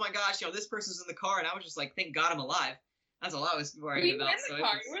was like, oh my gosh, you know, this person's in the car. And I was just like, thank God I'm alive. That's all I was worried about. You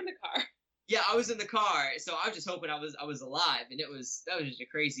were in the car. Yeah, I was in the car, so I was just hoping I was alive, and that was just a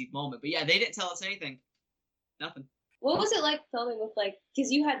crazy moment. But yeah, they didn't tell us anything, nothing. What was it like filming with, like,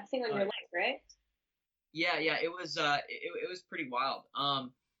 because you had the thing on your leg, right? Yeah, it was it was pretty wild.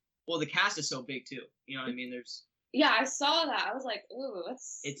 Well, the cast is so big too. You know what I mean? Yeah, I saw that. I was like, ooh,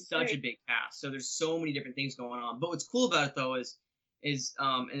 It's such a big cast, so there's so many different things going on. But what's cool about it though is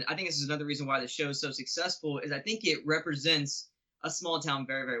and I think this is another reason why the show is so successful, is I think it represents a small town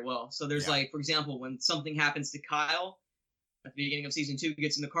very, very well. So there's like, for example, when something happens to Kyle at the beginning of season 2,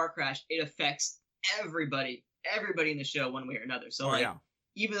 gets in the car crash, it affects everybody in the show one way or another. So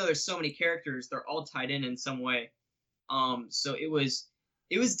even though there's so many characters, they're all tied in some way. So it was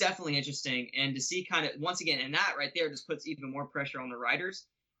definitely interesting, and to see kind of, once again, and that right there just puts even more pressure on the writers.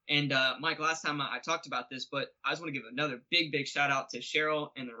 And Mike, last time I talked about this, but I just want to give another big shout out to Cheryl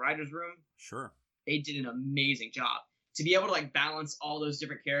and the writers room. Sure. They did an amazing job to be able to like balance all those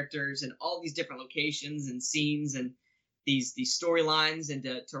different characters and all these different locations and scenes, and these storylines and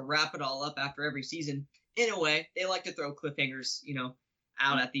to wrap it all up after every season. In a way, they like to throw cliffhangers,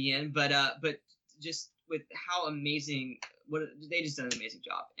 out at the end, but just with how amazing, what they just done an amazing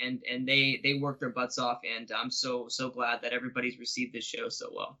job, and they work their butts off, and I'm so glad that everybody's received this show so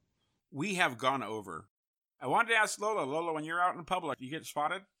well. We have gone over. I wanted to ask Lola. Lola, when you're out in public, you get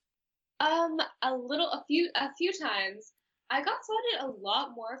spotted? A few times. I got spotted a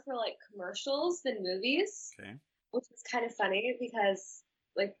lot more for like commercials than movies. Okay. Which is kind of funny because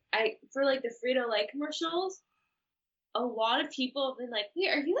for the Frito-Lay commercials, a lot of people have been like, "Wait,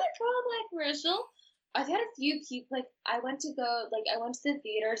 are you that girl in that commercial?" I've had a few people, I went to the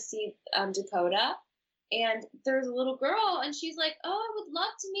theater to see Dakota, and there's a little girl, and she's like, "Oh, I would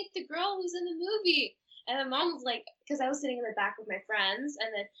love to meet the girl who's in the movie." And my mom was like, because I was sitting in the back with my friends, and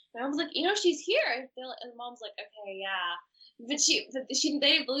then my mom was like, "She's here." And the mom's like, "Okay, yeah." But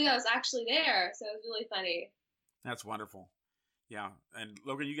they didn't believe I was actually there, so it was really funny. That's wonderful. Yeah, and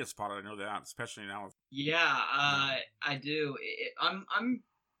Logan, you get spotted. I know that, especially now. Yeah, I do. I'm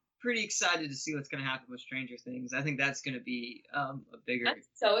pretty excited to see what's going to happen with Stranger Things. I think that's going to be a bigger. I'm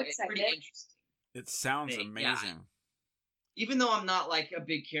so excited. Pretty interesting. It sounds amazing. Yeah. Even though I'm not like a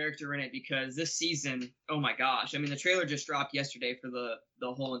big character in it, because this season, oh my gosh! I mean, the trailer just dropped yesterday for the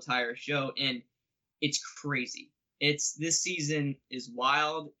whole entire show, and it's crazy. This season is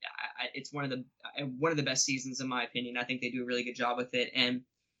wild. It's one of the best seasons in my opinion. I think they do a really good job with it, and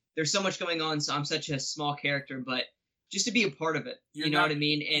there's so much going on. So I'm such a small character, but just to be a part of it, you know what I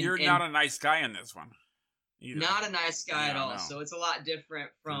mean? And you're not a nice guy in this one. Either. Not a nice guy at all. No. So it's a lot different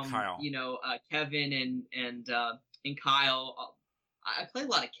from Kevin and Kyle. I play a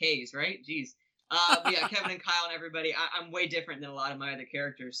lot of K's, right? Jeez. But yeah, Kevin and Kyle and everybody. I'm way different than a lot of my other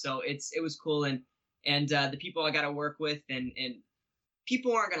characters, so it was cool, and the people I got to work with, and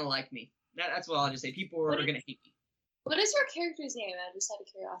people aren't gonna like me. That's what I'll just say. People are gonna hate me. What is your character's name? I just out of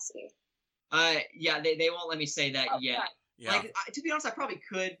curiosity. Yeah, they won't let me say that yet. Right. Yeah. Like, to be honest, I probably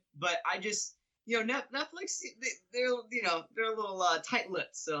could, but I just, Netflix, they're a little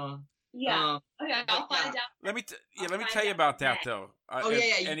tight-lipped, so. Yeah. Okay, I'll find out. Let me tell you about that though.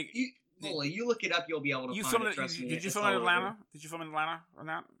 You look it up, you'll be able to find it. Trust me. Did you film in Atlanta? Did you film in Atlanta on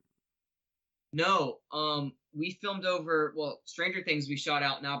that? No. We filmed Stranger Things. We shot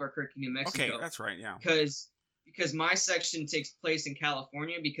out in Albuquerque, New Mexico. Okay, that's right. Yeah. Because my section takes place in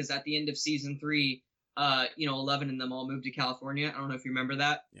California, because at the end of season 3, 11 and them all moved to California. I don't know if you remember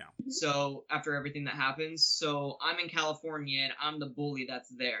that. Yeah. So after everything that happens, so I'm in California and I'm the bully that's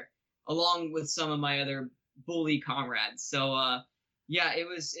there, along with some of my other bully comrades. So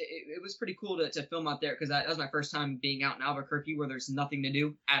it was pretty cool to film out there, because that was my first time being out in Albuquerque where there's nothing to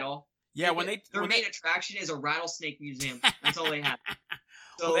do at all. Yeah, their main attraction is a rattlesnake museum. That's all they have.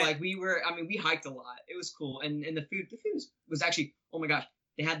 So we hiked a lot. It was cool, and the food was actually, oh my goch,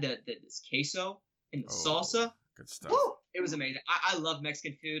 they had this queso and the salsa. Good stuff. Woo! It was amazing. I love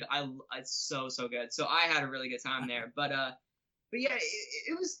Mexican food. It's so good. So I had a really good time there. But yeah,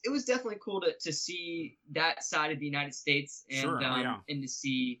 it was definitely cool to see that side of the United States, and and to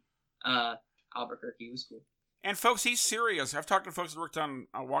see Albuquerque. It was cool. And folks, he's serious. I've talked to folks that worked on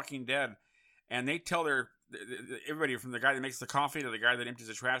Walking Dead, and they tell everybody, from the guy that makes the coffee to the guy that empties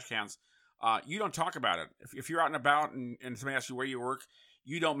the trash cans, you don't talk about it. If you're out and about and somebody asks you where you work,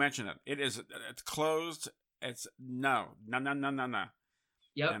 you don't mention it. It's closed. It's no.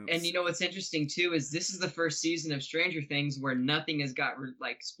 Yep. And you know what's interesting too is this is the first season of Stranger Things where nothing has got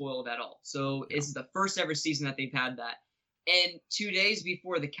spoiled at all. So this is the first ever season that they've had that. And 2 days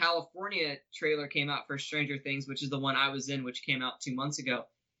before the California trailer came out for Stranger Things, which is the one I was in, which came out 2 months ago,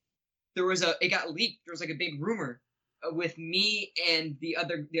 it got leaked. There was a big rumor with me and the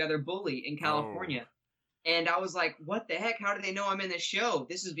other bully in California. Oh. And I was like, what the heck? How do they know I'm in the show?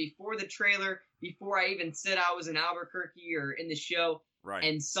 This is before the trailer, before I even said I was in Albuquerque or in the show. Right.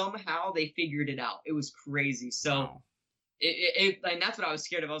 And somehow they figured it out. It was crazy. So wow. And that's what I was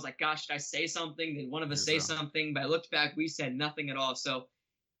scared of. I was like, gosh, should I say something? Did one of us say something? But I looked back, we said nothing at all. So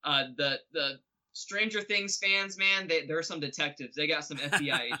the Stranger Things fans, man, there are some detectives. They got some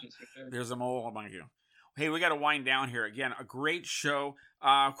FBI agents for sure. There's a mole among you. Hey, we got to wind down here. Again, a great show.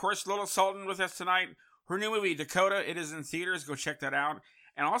 Of course, Lola Sultan with us tonight. Her new movie, Dakota, it is in theaters. Go check that out.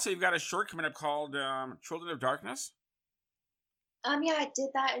 And also, you've got a short coming up called Children of Darkness. Yeah, I did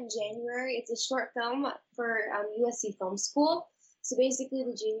that in January. It's a short film for USC Film School. So basically,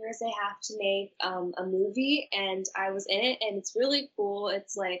 the juniors, they have to make a movie, and I was in it, and it's really cool.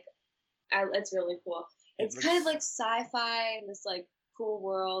 It's it's really cool. It's kind of like sci-fi and this cool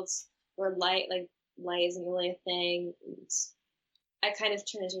world where light isn't really a thing. I kind of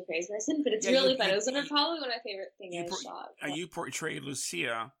turn into a crazy person, but it's Yeah, really fun. It was probably one of my favorite things I shot. You portrayed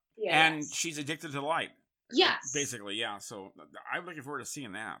Lucia, Yeah, and she's addicted to light. Yes. Basically, yeah. So I'm looking forward to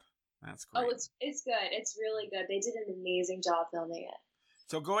seeing that. That's great. Oh, it's good. It's really good. They did an amazing job filming it.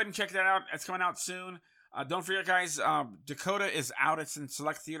 So go ahead and check that out. It's coming out soon. Don't forget, guys, Dakota is out. It's in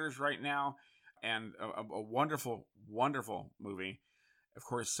select theaters right now. And a wonderful, wonderful movie. Of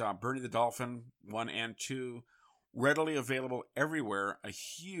course, Bernie the Dolphin 1 and 2. Readily available everywhere. A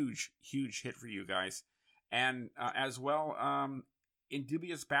huge, huge hit for you guys. And as well,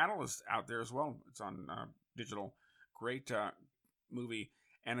 Indubious Battle is out there as well. It's on digital. Great movie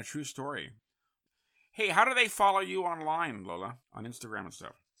and a true story. Hey, how do they follow you online, Lola? On Instagram and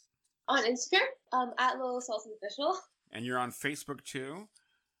stuff? On Instagram, at Lola Sultan Official. And you're on Facebook too?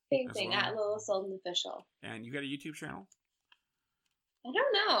 Same thing, well. At Lola Sultan Official. And you got a YouTube channel? I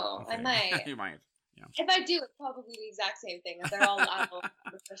don't know. Okay. I might. You might. Yeah. If I do, it's probably the exact same thing. They're all at Lola Sultan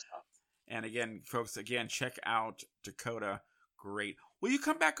Official. And again, folks, check out Dakota. Great. Will you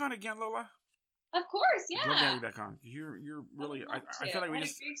come back on again, Lola? Of course, yeah. I'd love to have you back on. You're really. I feel like we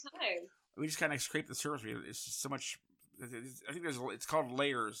just. A great time. We just kind of scraped the surface. It's just so much. I think it's called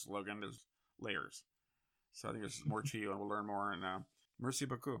layers, Logan. There's layers. So I think there's more to you, and we'll learn more. And merci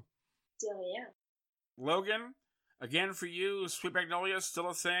beaucoup. Yeah. Logan, again for you, Sweet Magnolia is still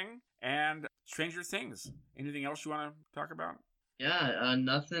a thing, and Stranger Things. Anything else you want to talk about? Yeah,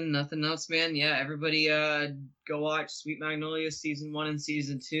 nothing else, man. Yeah, everybody go watch Sweet Magnolia Season 1 and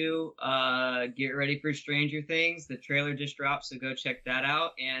Season 2. Get ready for Stranger Things. The trailer just dropped, so go check that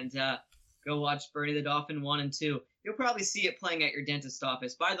out. And go watch Bernie the Dolphin 1 and 2. You'll probably see it playing at your dentist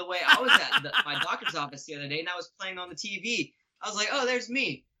office. By the way, I was at my doctor's office the other day, and I was playing on the TV. I was like, oh, there's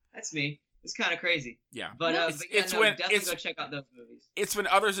me. That's me. It's kind of crazy. Yeah. But definitely go check out those movies. It's when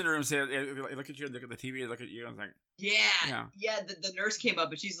others in the room say, look at you, look at the TV, look at you, and it's like... Yeah. The nurse came up,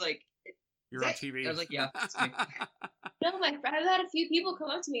 and she's like... You're on TV. I was like, yeah, that's me. No, I've had a few people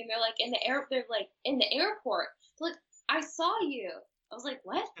come up to me, and they're like, in the airport. They're like, I saw you. I was like,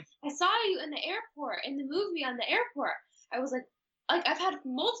 what? I saw you in the airport, in the movie on the airport. I was like, I've had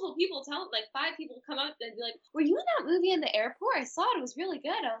multiple people tell, like 5 people come up and be like, were you in that movie in the airport? I saw it. It was really good.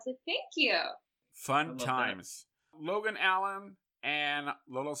 I was like, thank you. Fun times. That. Logan Allen and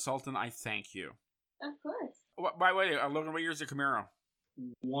Lola Sultan, I thank you. Of course. By the way, Logan, what year is the Camaro?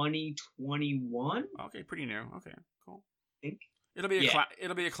 2021. Okay, pretty new. Okay, cool. I think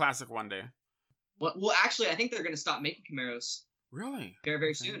it'll be a classic one day. Well, actually, I think they're going to stop making Camaros. Really? Very,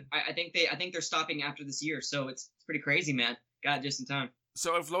 very soon. I think they're stopping after this year, so it's pretty crazy, man. Got it just in time.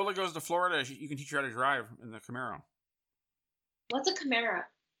 So if Lola goes to Florida, you can teach her how to drive in the Camaro. What's a Camaro?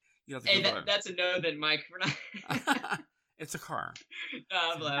 Hey, that's a no then, Mike. We're not. It's a car.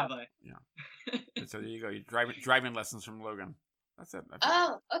 Blah. Yeah. So there you go. You driving lessons from Logan. That's it.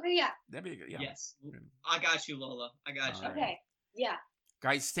 Oh, okay, yeah. That'd be good. Yeah. Yes. I got you, Lola. I got you. Okay. Yeah.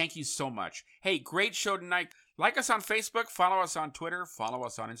 Guys, thank you so much. Hey, great show tonight. Like us on Facebook, follow us on Twitter, follow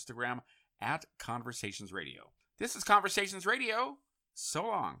us on Instagram at Conversations Radio. This is Conversations Radio. So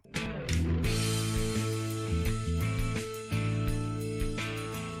long.